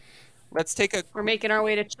stretch. We're making our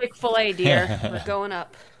way to Chick-fil-A, dear. We're going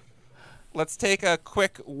up. Let's take a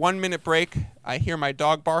quick 1-minute break. I hear my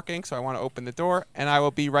dog barking, so I want to open the door, and I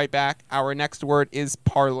will be right back. Our next word is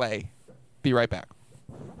parlay. Be right back.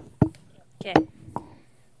 Okay.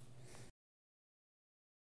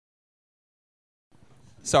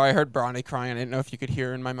 Sorry, I heard Bronny crying. I didn't know if you could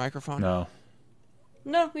hear in my microphone. No.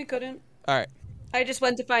 No, we couldn't. All right. I just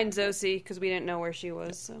went to find Zosie because we didn't know where she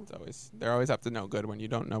was. So They're always up to no good when you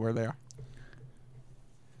don't know where they are.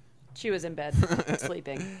 she was in bed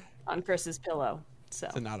sleeping on Chris's pillow. So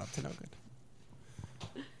not up to no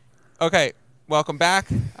good. Okay, welcome back.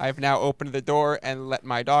 I've now opened the door and let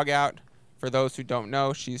my dog out. For those who don't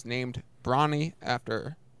know, she's named Bronny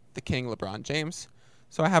after the King LeBron James.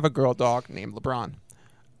 So I have a girl dog named LeBron.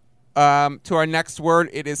 To our next word,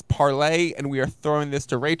 it is parlay, and we are throwing this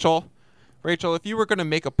to Rachel. Rachel, if you were going to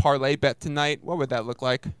make a parlay bet tonight, what would that look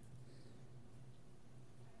like?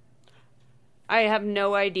 I have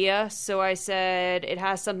no idea, so I said it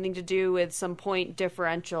has something to do with some point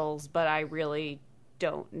differentials, but I really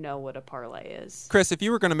don't know what a parlay is. Chris, if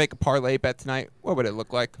you were going to make a parlay bet tonight, what would it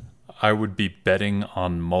look like? I would be betting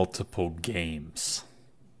on multiple games.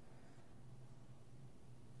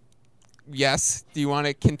 Yes. Do you want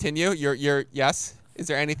to continue? Your yes. Is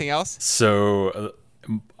there anything else? So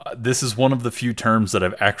this is one of the few terms that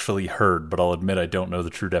I've actually heard, but I'll admit I don't know the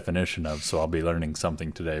true definition of, so I'll be learning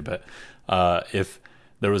something today. But if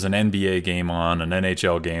there was an NBA game on, an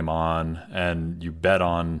NHL game on, and you bet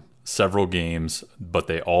on several games, but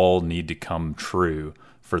they all need to come true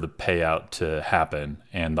for the payout to happen,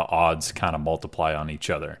 and the odds kind of multiply on each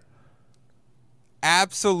other.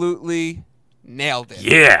 Absolutely nailed it.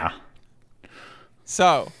 Yeah.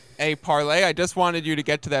 So, a parlay, I just wanted you to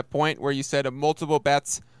get to that point where you said a multiple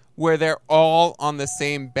bets where they're all on the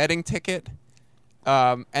same betting ticket,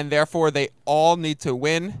 and therefore they all need to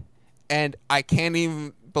win. And I can't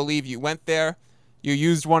even believe you went there. You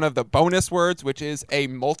used one of the bonus words, which is a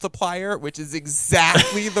multiplier, which is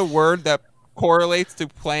exactly the word that correlates to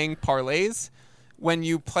playing parlays. When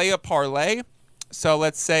you play a parlay, so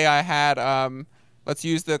let's say I had, let's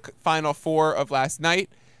use the final four of last night.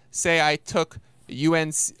 Say I took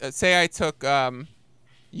UNC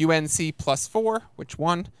 +4, which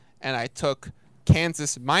won, and I took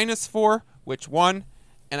Kansas -4, which won,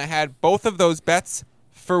 and I had both of those bets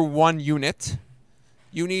for 1 unit.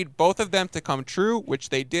 You need both of them to come true, which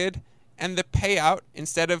they did, and the payout,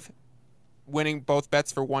 instead of winning both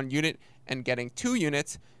bets for 1 unit and getting 2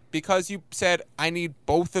 units, because you said I need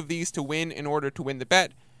both of these to win in order to win the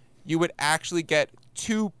bet, you would actually get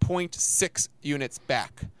 2.6 units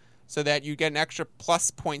back. So that you get an extra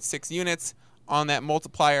plus 0.6 units on that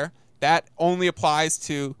multiplier. That only applies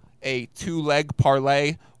to a 2-leg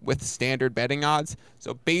parlay with standard betting odds.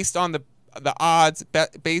 So based on the odds,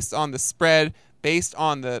 based on the spread, based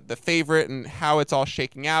on the favorite and how it's all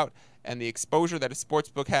shaking out and the exposure that a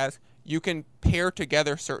sportsbook has, you can pair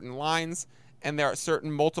together certain lines, and there are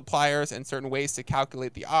certain multipliers and certain ways to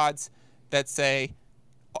calculate the odds that say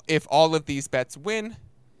if all of these bets win,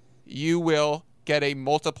 you will get a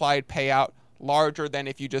multiplied payout larger than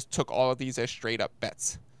if you just took all of these as straight up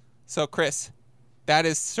bets. So, Chris, that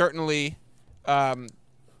is certainly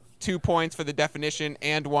 2 points for the definition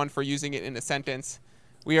and 1 for using it in a sentence.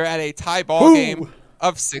 We are at a tie ball game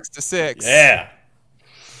of 6-6. Yeah.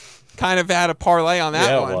 Kind of had a parlay on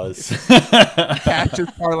that one. Yeah, it was.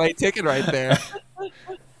 Catcher's parlay ticket right there.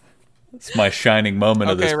 It's my shining moment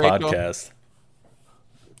of this Rachel. podcast.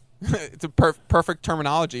 It's a perfect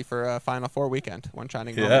terminology for a Final Four weekend. One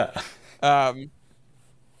shining moment. Yeah.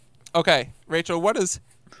 Okay, Rachel, what does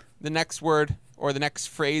the next word or the next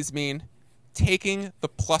phrase mean? Taking the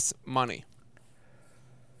plus money.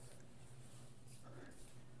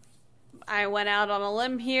 I went out on a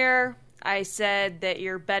limb here. I said that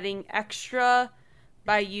you're betting extra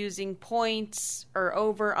by using points or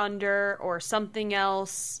over, under, or something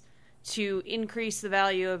else to increase the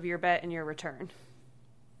value of your bet and your return.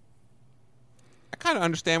 I kind of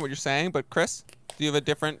understand what you're saying, but Chris, do you have a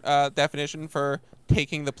different definition for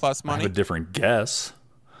taking the plus I money? have a different guess.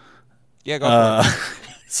 Yeah, go for it.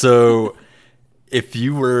 So if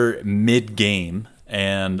you were mid-game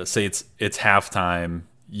and say it's halftime,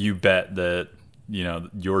 you bet that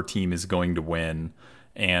your team is going to win,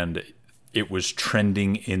 and it was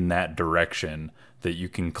trending in that direction, that you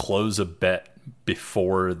can close a bet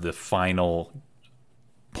before the final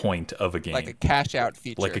point of a game, Like a cash out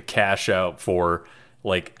feature. like a cash out for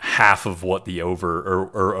like half of what the over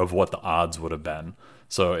or of what the odds would have been.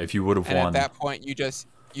 So if you would have and won, at that point, you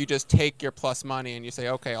just take your plus money and you say,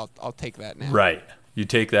 okay, I'll take that now. right, you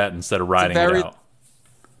take that instead of riding it out.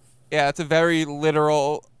 Yeah, it's a very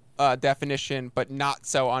literal definition, but not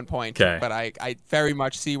so on point. Okay. But I very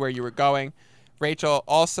much see where you were going. Rachel,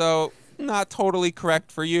 also not totally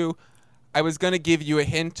correct for you. I was going to give you a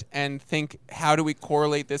hint and think, how do we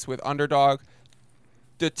correlate this with underdog?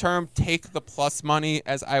 The term take the plus money,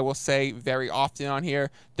 as I will say very often on here,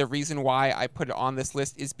 the reason why I put it on this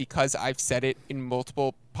list is because I've said it in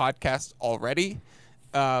multiple podcasts already.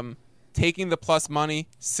 Taking the plus money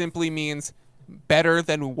simply means better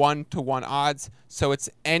than 1-to-1 odds. So it's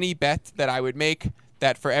any bet that I would make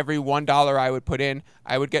that for every $1 I would put in,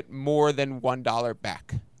 I would get more than $1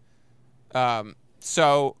 back.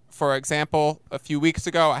 So, for example, a few weeks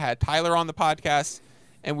ago, I had Tyler on the podcast,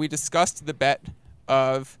 and we discussed the bet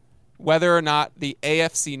of whether or not the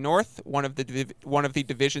AFC North, one of the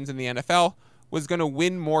divisions in the NFL, was going to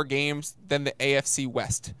win more games than the AFC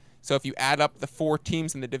West. So if you add up the 4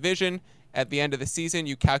 teams in the division, at the end of the season,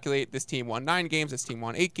 you calculate this team won 9 games, this team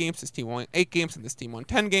won 8 games, this team won 8 games, and this team won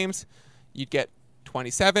 10 games. You'd get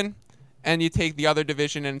 27, and you take the other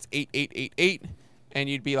division, and it's 8-8-8-8, and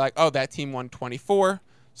you'd be like, oh, that team won 24.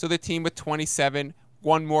 So the team with 27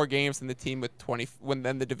 won more games than the team with 20,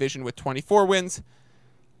 than the division with 24 wins.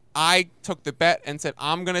 I took the bet and said,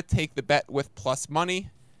 I'm going to take the bet with plus money.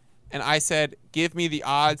 And I said, give me the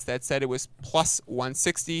odds that said it was plus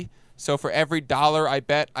 160. So for every $1 I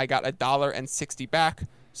bet, I got $1.60 back.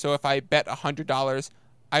 So if I bet $100,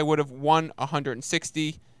 I would have won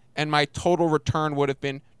 $160. and my total return would have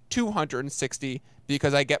been $260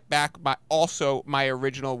 because I get back my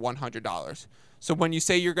original $100. So when you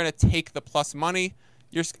say you're going to take the plus money,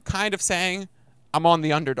 you're kind of saying I'm on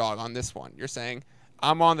the underdog on this one. You're saying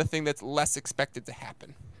I'm on the thing that's less expected to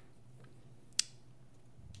happen.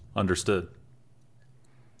 Understood.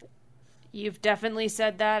 You've definitely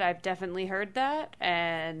said that. I've definitely heard that.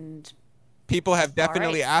 And people have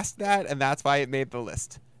definitely right. asked that, and that's why it made the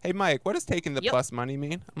list. Hey, Mike, what does taking the Yep. plus money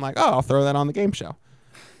mean? I'm like, oh, I'll throw that on the game show.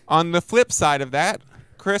 On the flip side of that,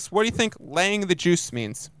 Chris, what do you think laying the juice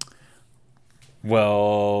means?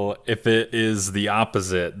 Well, if it is the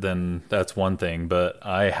opposite, then that's one thing. But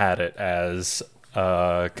I had it as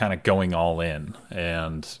kind of going all in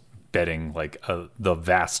and betting like the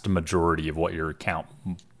vast majority of what your account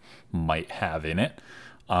might have in it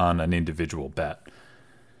on an individual bet.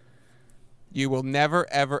 You will never,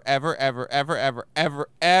 ever, ever, ever, ever, ever, ever,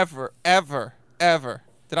 ever, ever, ever.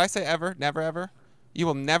 Did I say ever? Never, ever? You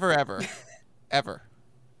will never, ever, ever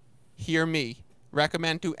hear me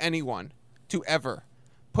recommend to anyone to ever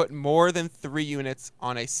put more than 3 units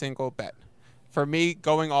on a single bet. For me,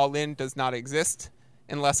 going all in does not exist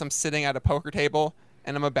unless I'm sitting at a poker table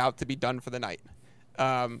and I'm about to be done for the night.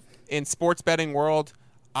 In sports betting world,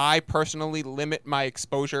 I personally limit my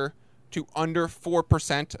exposure to under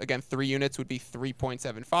 4%. Again, 3 units would be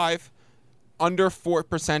 3.75. Under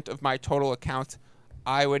 4% of my total account.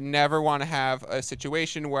 I would never want to have a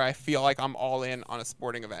situation where I feel like I'm all in on a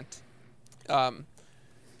sporting event.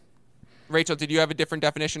 Rachel, did you have a different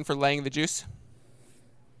definition for laying the juice?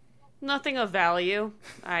 nothing of value.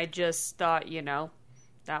 I just thought,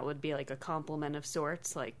 that would be like a compliment of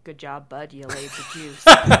sorts. Like, good job, bud. You laid the juice.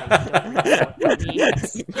 I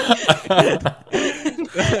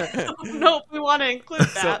don't know if we want to include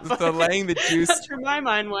that. So laying the juice. That's where my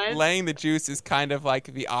mind went. Laying the juice is kind of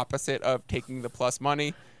like the opposite of taking the plus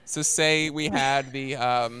money. So say we had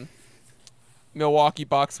the Milwaukee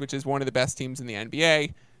Bucks, which is one of the best teams in the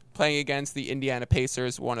NBA, playing against the Indiana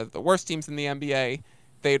Pacers, one of the worst teams in the NBA.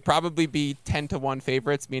 They'd probably be 10-1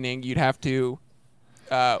 favorites, meaning you'd have to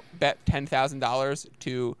bet $10,000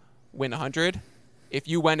 to win 100. If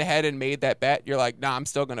you went ahead and made that bet, you're like, nah, I'm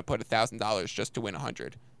still going to put $1,000 just to win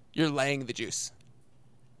 100. You're laying the juice.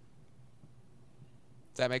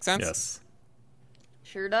 Does that make sense? Yes.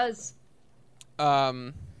 Sure does.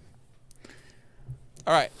 All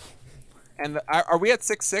right. And are we at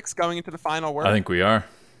 6-6 going into the final word? I think we are.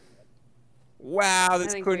 Wow,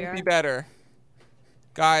 this couldn't be better.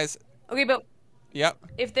 Guys. Okay, but yep.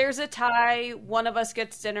 If there's a tie, one of us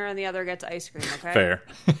gets dinner and the other gets ice cream, okay? Fair.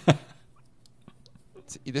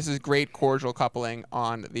 This is great cordial coupling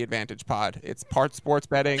on the Advantage Pod. It's part sports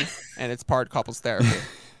betting and it's part couples therapy.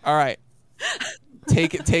 All right.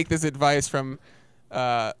 Take this advice from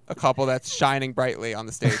a couple that's shining brightly on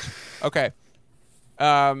the stage. Okay.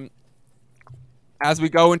 As we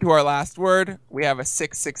go into our last word, we have a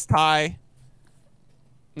 6-6 tie.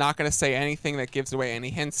 Not going to say anything that gives away any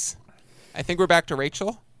hints. I think we're back to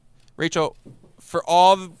Rachel. Rachel, for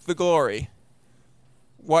all the glory,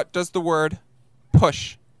 what does the word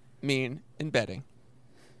push mean in betting?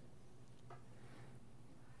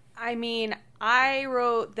 I mean, I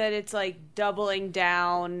wrote that it's like doubling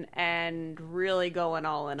down and really going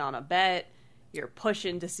all in on a bet. You're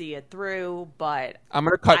pushing to see it through, but I'm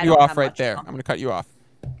going to cut you off right there. I'm going to cut you off.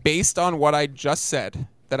 Based on what I just said,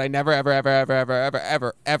 that I never, ever, ever, ever, ever, ever,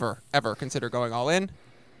 ever, ever, ever consider going all in,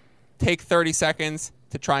 take 30 seconds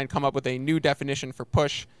to try and come up with a new definition for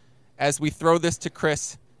push. As we throw this to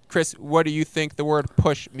Chris, what do you think the word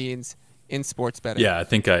push means in sports betting? Yeah, I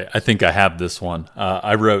think I have this one.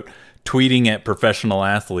 I wrote tweeting at professional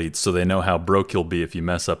athletes so they know how broke you'll be if you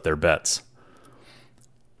mess up their bets.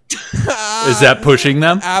 Is that pushing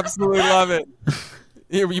them? Absolutely love it.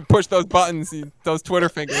 You push those buttons, those Twitter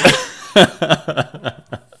fingers.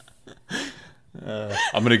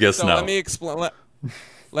 I'm gonna guess no.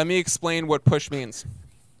 Let me explain what push means.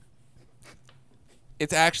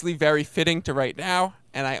 It's actually very fitting to right now,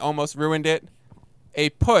 and I almost ruined it. A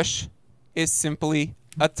push is simply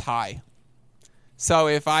a tie. So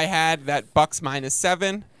if I had that Bucks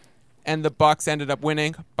 -7 and the Bucks ended up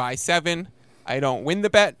winning by 7, I don't win the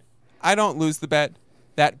bet, I don't lose the bet.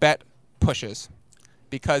 That bet pushes.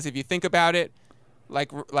 Because if you think about it,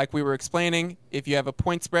 like we were explaining, if you have a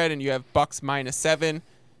point spread and you have Bucks -7,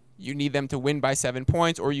 you need them to win by 7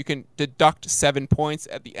 points, or you can deduct 7 points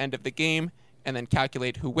at the end of the game and then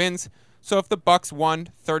calculate who wins. So if the Bucks won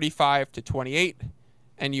 35-28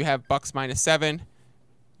 and you have Bucks -7,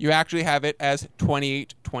 you actually have it as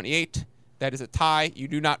 28-28. That is a tie. You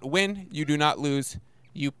do not win. You do not lose.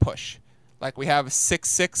 You push. Like we have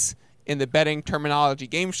 6-6 In the betting terminology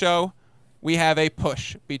game show, we have a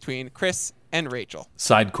push between Chris and Rachel.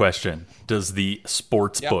 Side question. Does the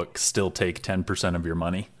sports Yep. book still take 10% of your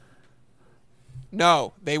money?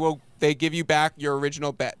 No, they give you back your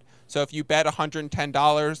original bet. So if you bet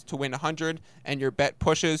 $110 to win 100 and your bet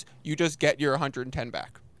pushes, you just get your 110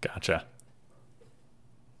 back. Gotcha.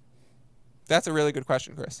 That's a really good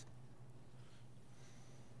question, Chris.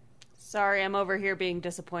 Sorry, I'm over here being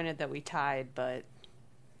disappointed that we tied, but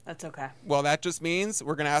that's okay. Well, that just means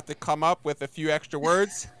we're going to have to come up with a few extra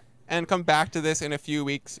words and come back to this in a few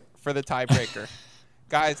weeks for the tiebreaker.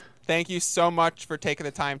 Guys, thank you so much for taking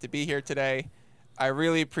the time to be here today. I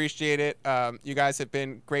really appreciate it. You guys have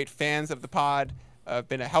been great fans of the pod,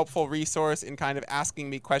 been a helpful resource in kind of asking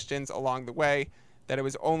me questions along the way, that it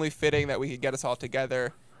was only fitting that we could get us all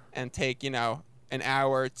together and take, an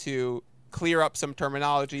hour to clear up some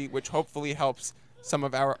terminology, which hopefully helps some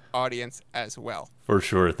of our audience as well. For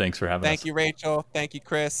sure. Thanks for having us. Thank you, Rachel. Thank you,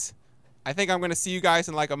 Chris. I think I'm going to see you guys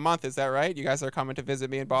in like a month. Is that right? You guys are coming to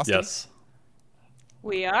visit me in Boston? Yes.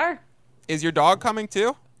 We are? Is your dog coming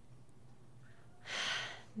too?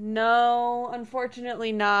 No,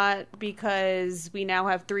 unfortunately not, because we now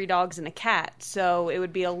have 3 dogs and a cat, so it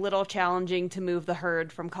would be a little challenging to move the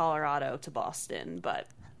herd from Colorado to Boston, but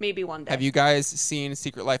maybe one day. Have you guys seen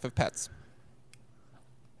Secret Life of Pets?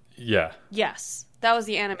 Yeah. Yes. That was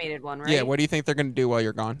the animated one, right? Yeah, what do you think they're going to do while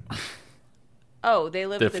you're gone? Oh, they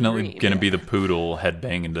live Definitely the dream. going to be the poodle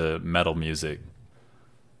headbanging to metal music.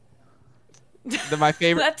 My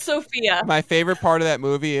favorite That's Sophia. My favorite part of that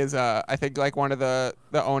movie is I think like one of the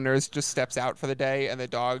owners just steps out for the day and the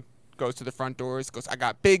dog goes to the front doors, goes, "I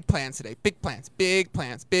got big plans today. Big plans. Big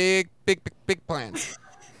plans. Big plans."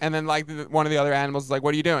 And then like one of the other animals is like,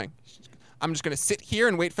 "What are you doing?" "I'm just going to sit here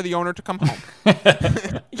and wait for the owner to come home."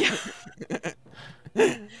 Yeah.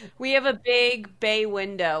 We have a big bay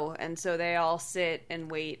window, and so they all sit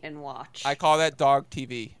and wait and watch. I call that dog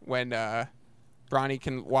TV when Bronny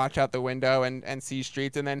can watch out the window and see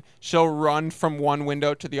streets, and then she'll run from one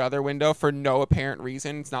window to the other window for no apparent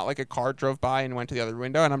reason. It's not like a car drove by and went to the other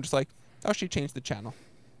window, and I'm just like, oh, she changed the channel.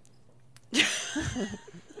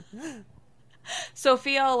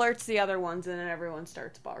 Sophia alerts the other ones, and then everyone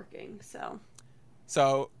starts barking.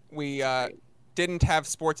 So we didn't have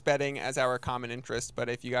sports betting as our common interest, but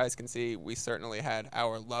if you guys can see, we certainly had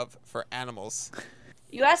our love for animals.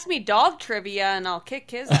 You ask me dog trivia, and I'll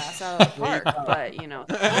kick his ass out of the park. But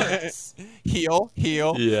sports.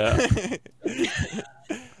 Heel. Yeah.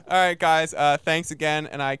 All right, guys. Thanks again,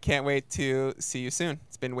 and I can't wait to see you soon.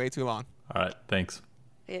 It's been way too long. All right. Thanks.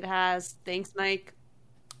 It has. Thanks, Mike.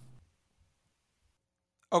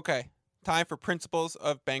 Okay, time for principles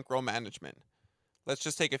of bankroll management. Let's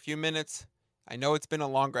just take a few minutes. I know it's been a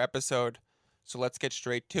longer episode, so let's get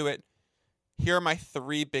straight to it. Here are my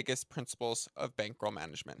 3 biggest principles of bankroll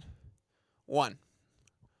management. 1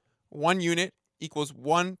 unit equals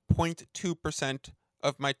 1.2%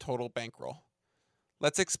 of my total bankroll.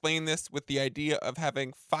 Let's explain this with the idea of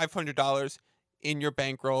having $500 in your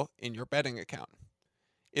bankroll in your betting account.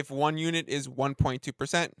 If 1 unit is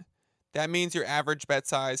 1.2%, that means your average bet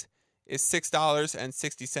size is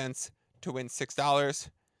 $6.60 to win $6.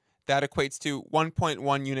 That equates to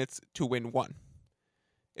 1.1 units to win 1.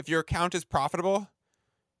 If your account is profitable,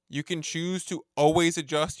 you can choose to always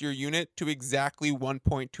adjust your unit to exactly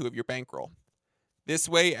 1.2 of your bankroll. This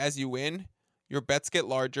way, as you win, your bets get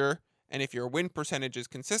larger, and if your win percentage is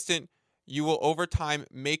consistent, you will over time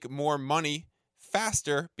make more money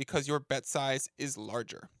faster because your bet size is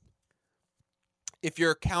larger. If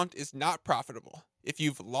your account is not profitable, if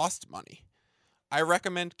you've lost money, I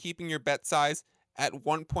recommend keeping your bet size at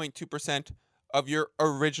 1.2% of your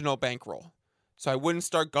original bankroll. So I wouldn't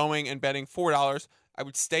start going and betting $4. I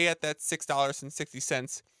would stay at that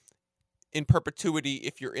 $6.60 in perpetuity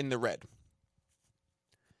if you're in the red.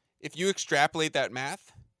 If you extrapolate that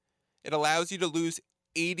math, it allows you to lose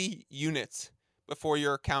 80 units before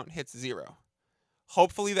your account hits 0.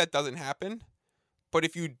 Hopefully that doesn't happen, but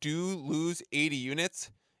if you do lose 80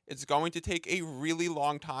 units, it's going to take a really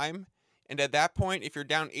long time, and at that point, if you're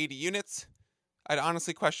down 80 units, I'd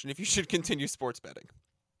honestly question if you should continue sports betting.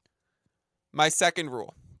 My second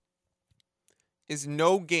rule is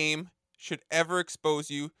no game should ever expose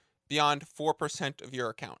you beyond 4% of your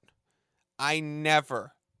account. I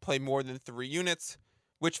never play more than 3 units,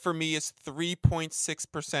 which for me is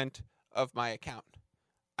 3.6% of my account.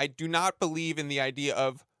 I do not believe in the idea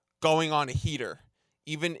of going on a heater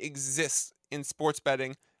even exists in sports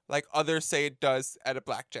betting like others say it does at a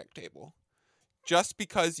blackjack table. Just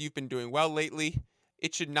because you've been doing well lately,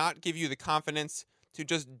 it should not give you the confidence to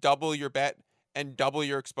just double your bet and double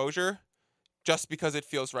your exposure just because it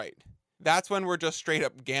feels right. That's when we're just straight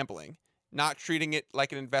up gambling, not treating it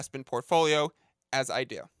like an investment portfolio as I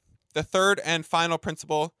do. The third and final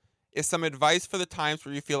principle is some advice for the times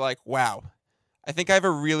where you feel like, wow, I think I have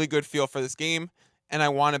a really good feel for this game and I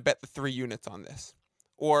want to bet the 3 units on this.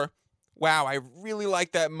 Or, wow, I really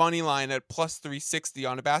like that money line at plus 360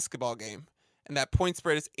 on a basketball game and that point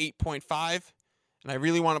spread is 8.5 and I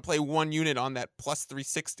really want to play 1 unit on that plus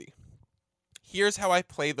 360. Here's how I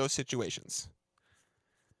play those situations.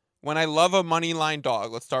 When I love a money line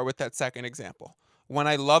dog, let's start with that second example. When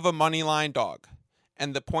I love a money line dog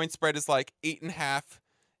and the point spread is like 8.5,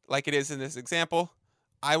 like it is in this example,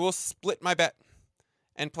 I will split my bet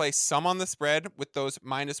and play some on the spread with those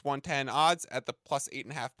minus 110 odds at the plus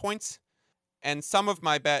 8.5 points. And some of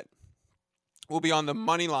my bet will be on the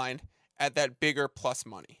money line at that bigger plus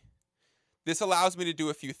money. This allows me to do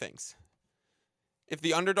a few things. If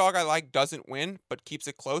the underdog I like doesn't win but keeps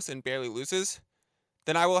it close and barely loses,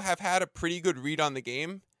 then I will have had a pretty good read on the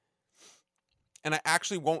game and I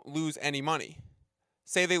actually won't lose any money.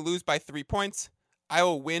 Say they lose by 3 points, I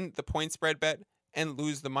will win the point spread bet and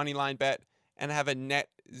lose the money line bet and have a net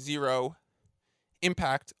 0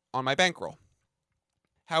 impact on my bankroll.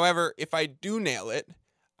 However, if I do nail it,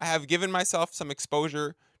 I have given myself some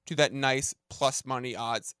exposure to that nice plus money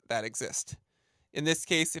odds that exist. In this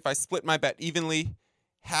case, if I split my bet evenly,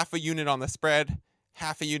 half a unit on the spread,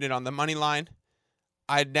 half a unit on the money line,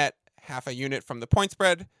 I'd net half a unit from the point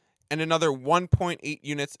spread and another 1.8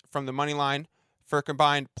 units from the money line for a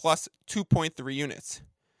combined plus 2.3 units.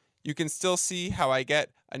 You can still see how I get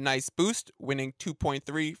a nice boost, winning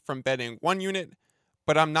 2.3 from betting 1 unit,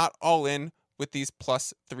 but I'm not all in with these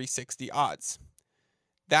plus 360 odds.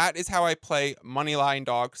 That is how I play money line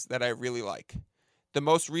dogs that I really like. The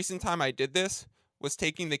most recent time I did this was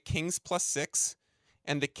taking the Kings plus 6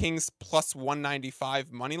 and the Kings plus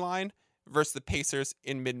 195 money line versus the Pacers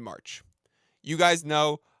in mid-March. You guys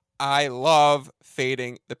know I love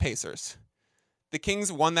fading the Pacers. The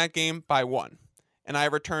Kings won that game by 1, and I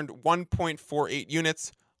returned 1.48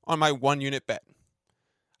 units on my 1 unit bet.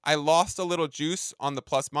 I lost a little juice on the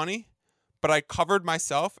plus money, but I covered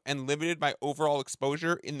myself and limited my overall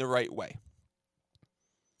exposure in the right way.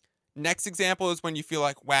 Next example is when you feel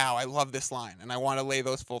like, wow, I love this line, and I want to lay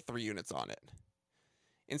those full 3 units on it.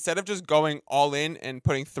 Instead of just going all in and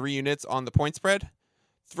putting 3 units on the point spread,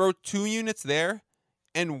 throw 2 units there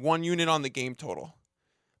and 1 unit on the game total.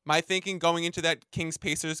 My thinking going into that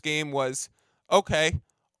Kings-Pacers game was, okay,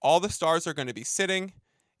 all the stars are going to be sitting.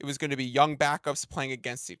 It was going to be young backups playing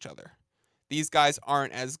against each other. These guys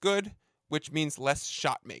aren't as good, which means less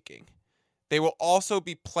shot making. They will also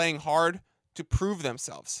be playing hard to prove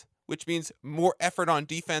themselves, which means more effort on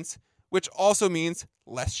defense, which also means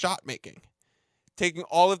less shot making. Taking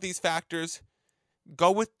all of these factors,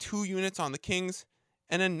 go with 2 units on the Kings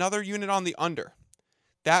and another unit on the under.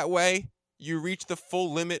 That way, you reach the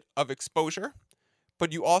full limit of exposure,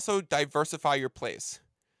 but you also diversify your plays.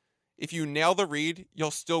 If you nail the read,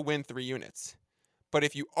 you'll still win 3 units. But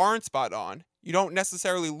if you aren't spot on, you don't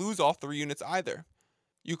necessarily lose all 3 units either.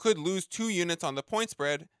 You could lose 2 units on the point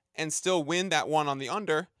spread and still win that one on the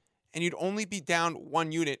under, and you'd only be down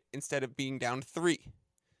 1 unit instead of being down 3.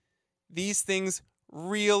 These things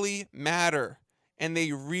really matter, and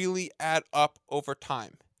they really add up over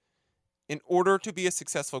time. In order to be a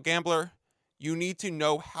successful gambler, you need to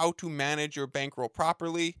know how to manage your bankroll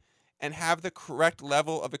properly and have the correct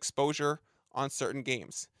level of exposure on certain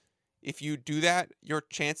games. If you do that, your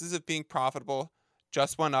chances of being profitable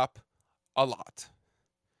just went up a lot.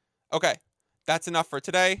 Okay, that's enough for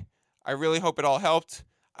today. I really hope it all helped.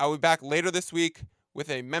 I'll be back later this week with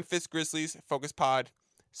a Memphis Grizzlies focus pod.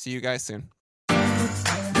 See you guys soon.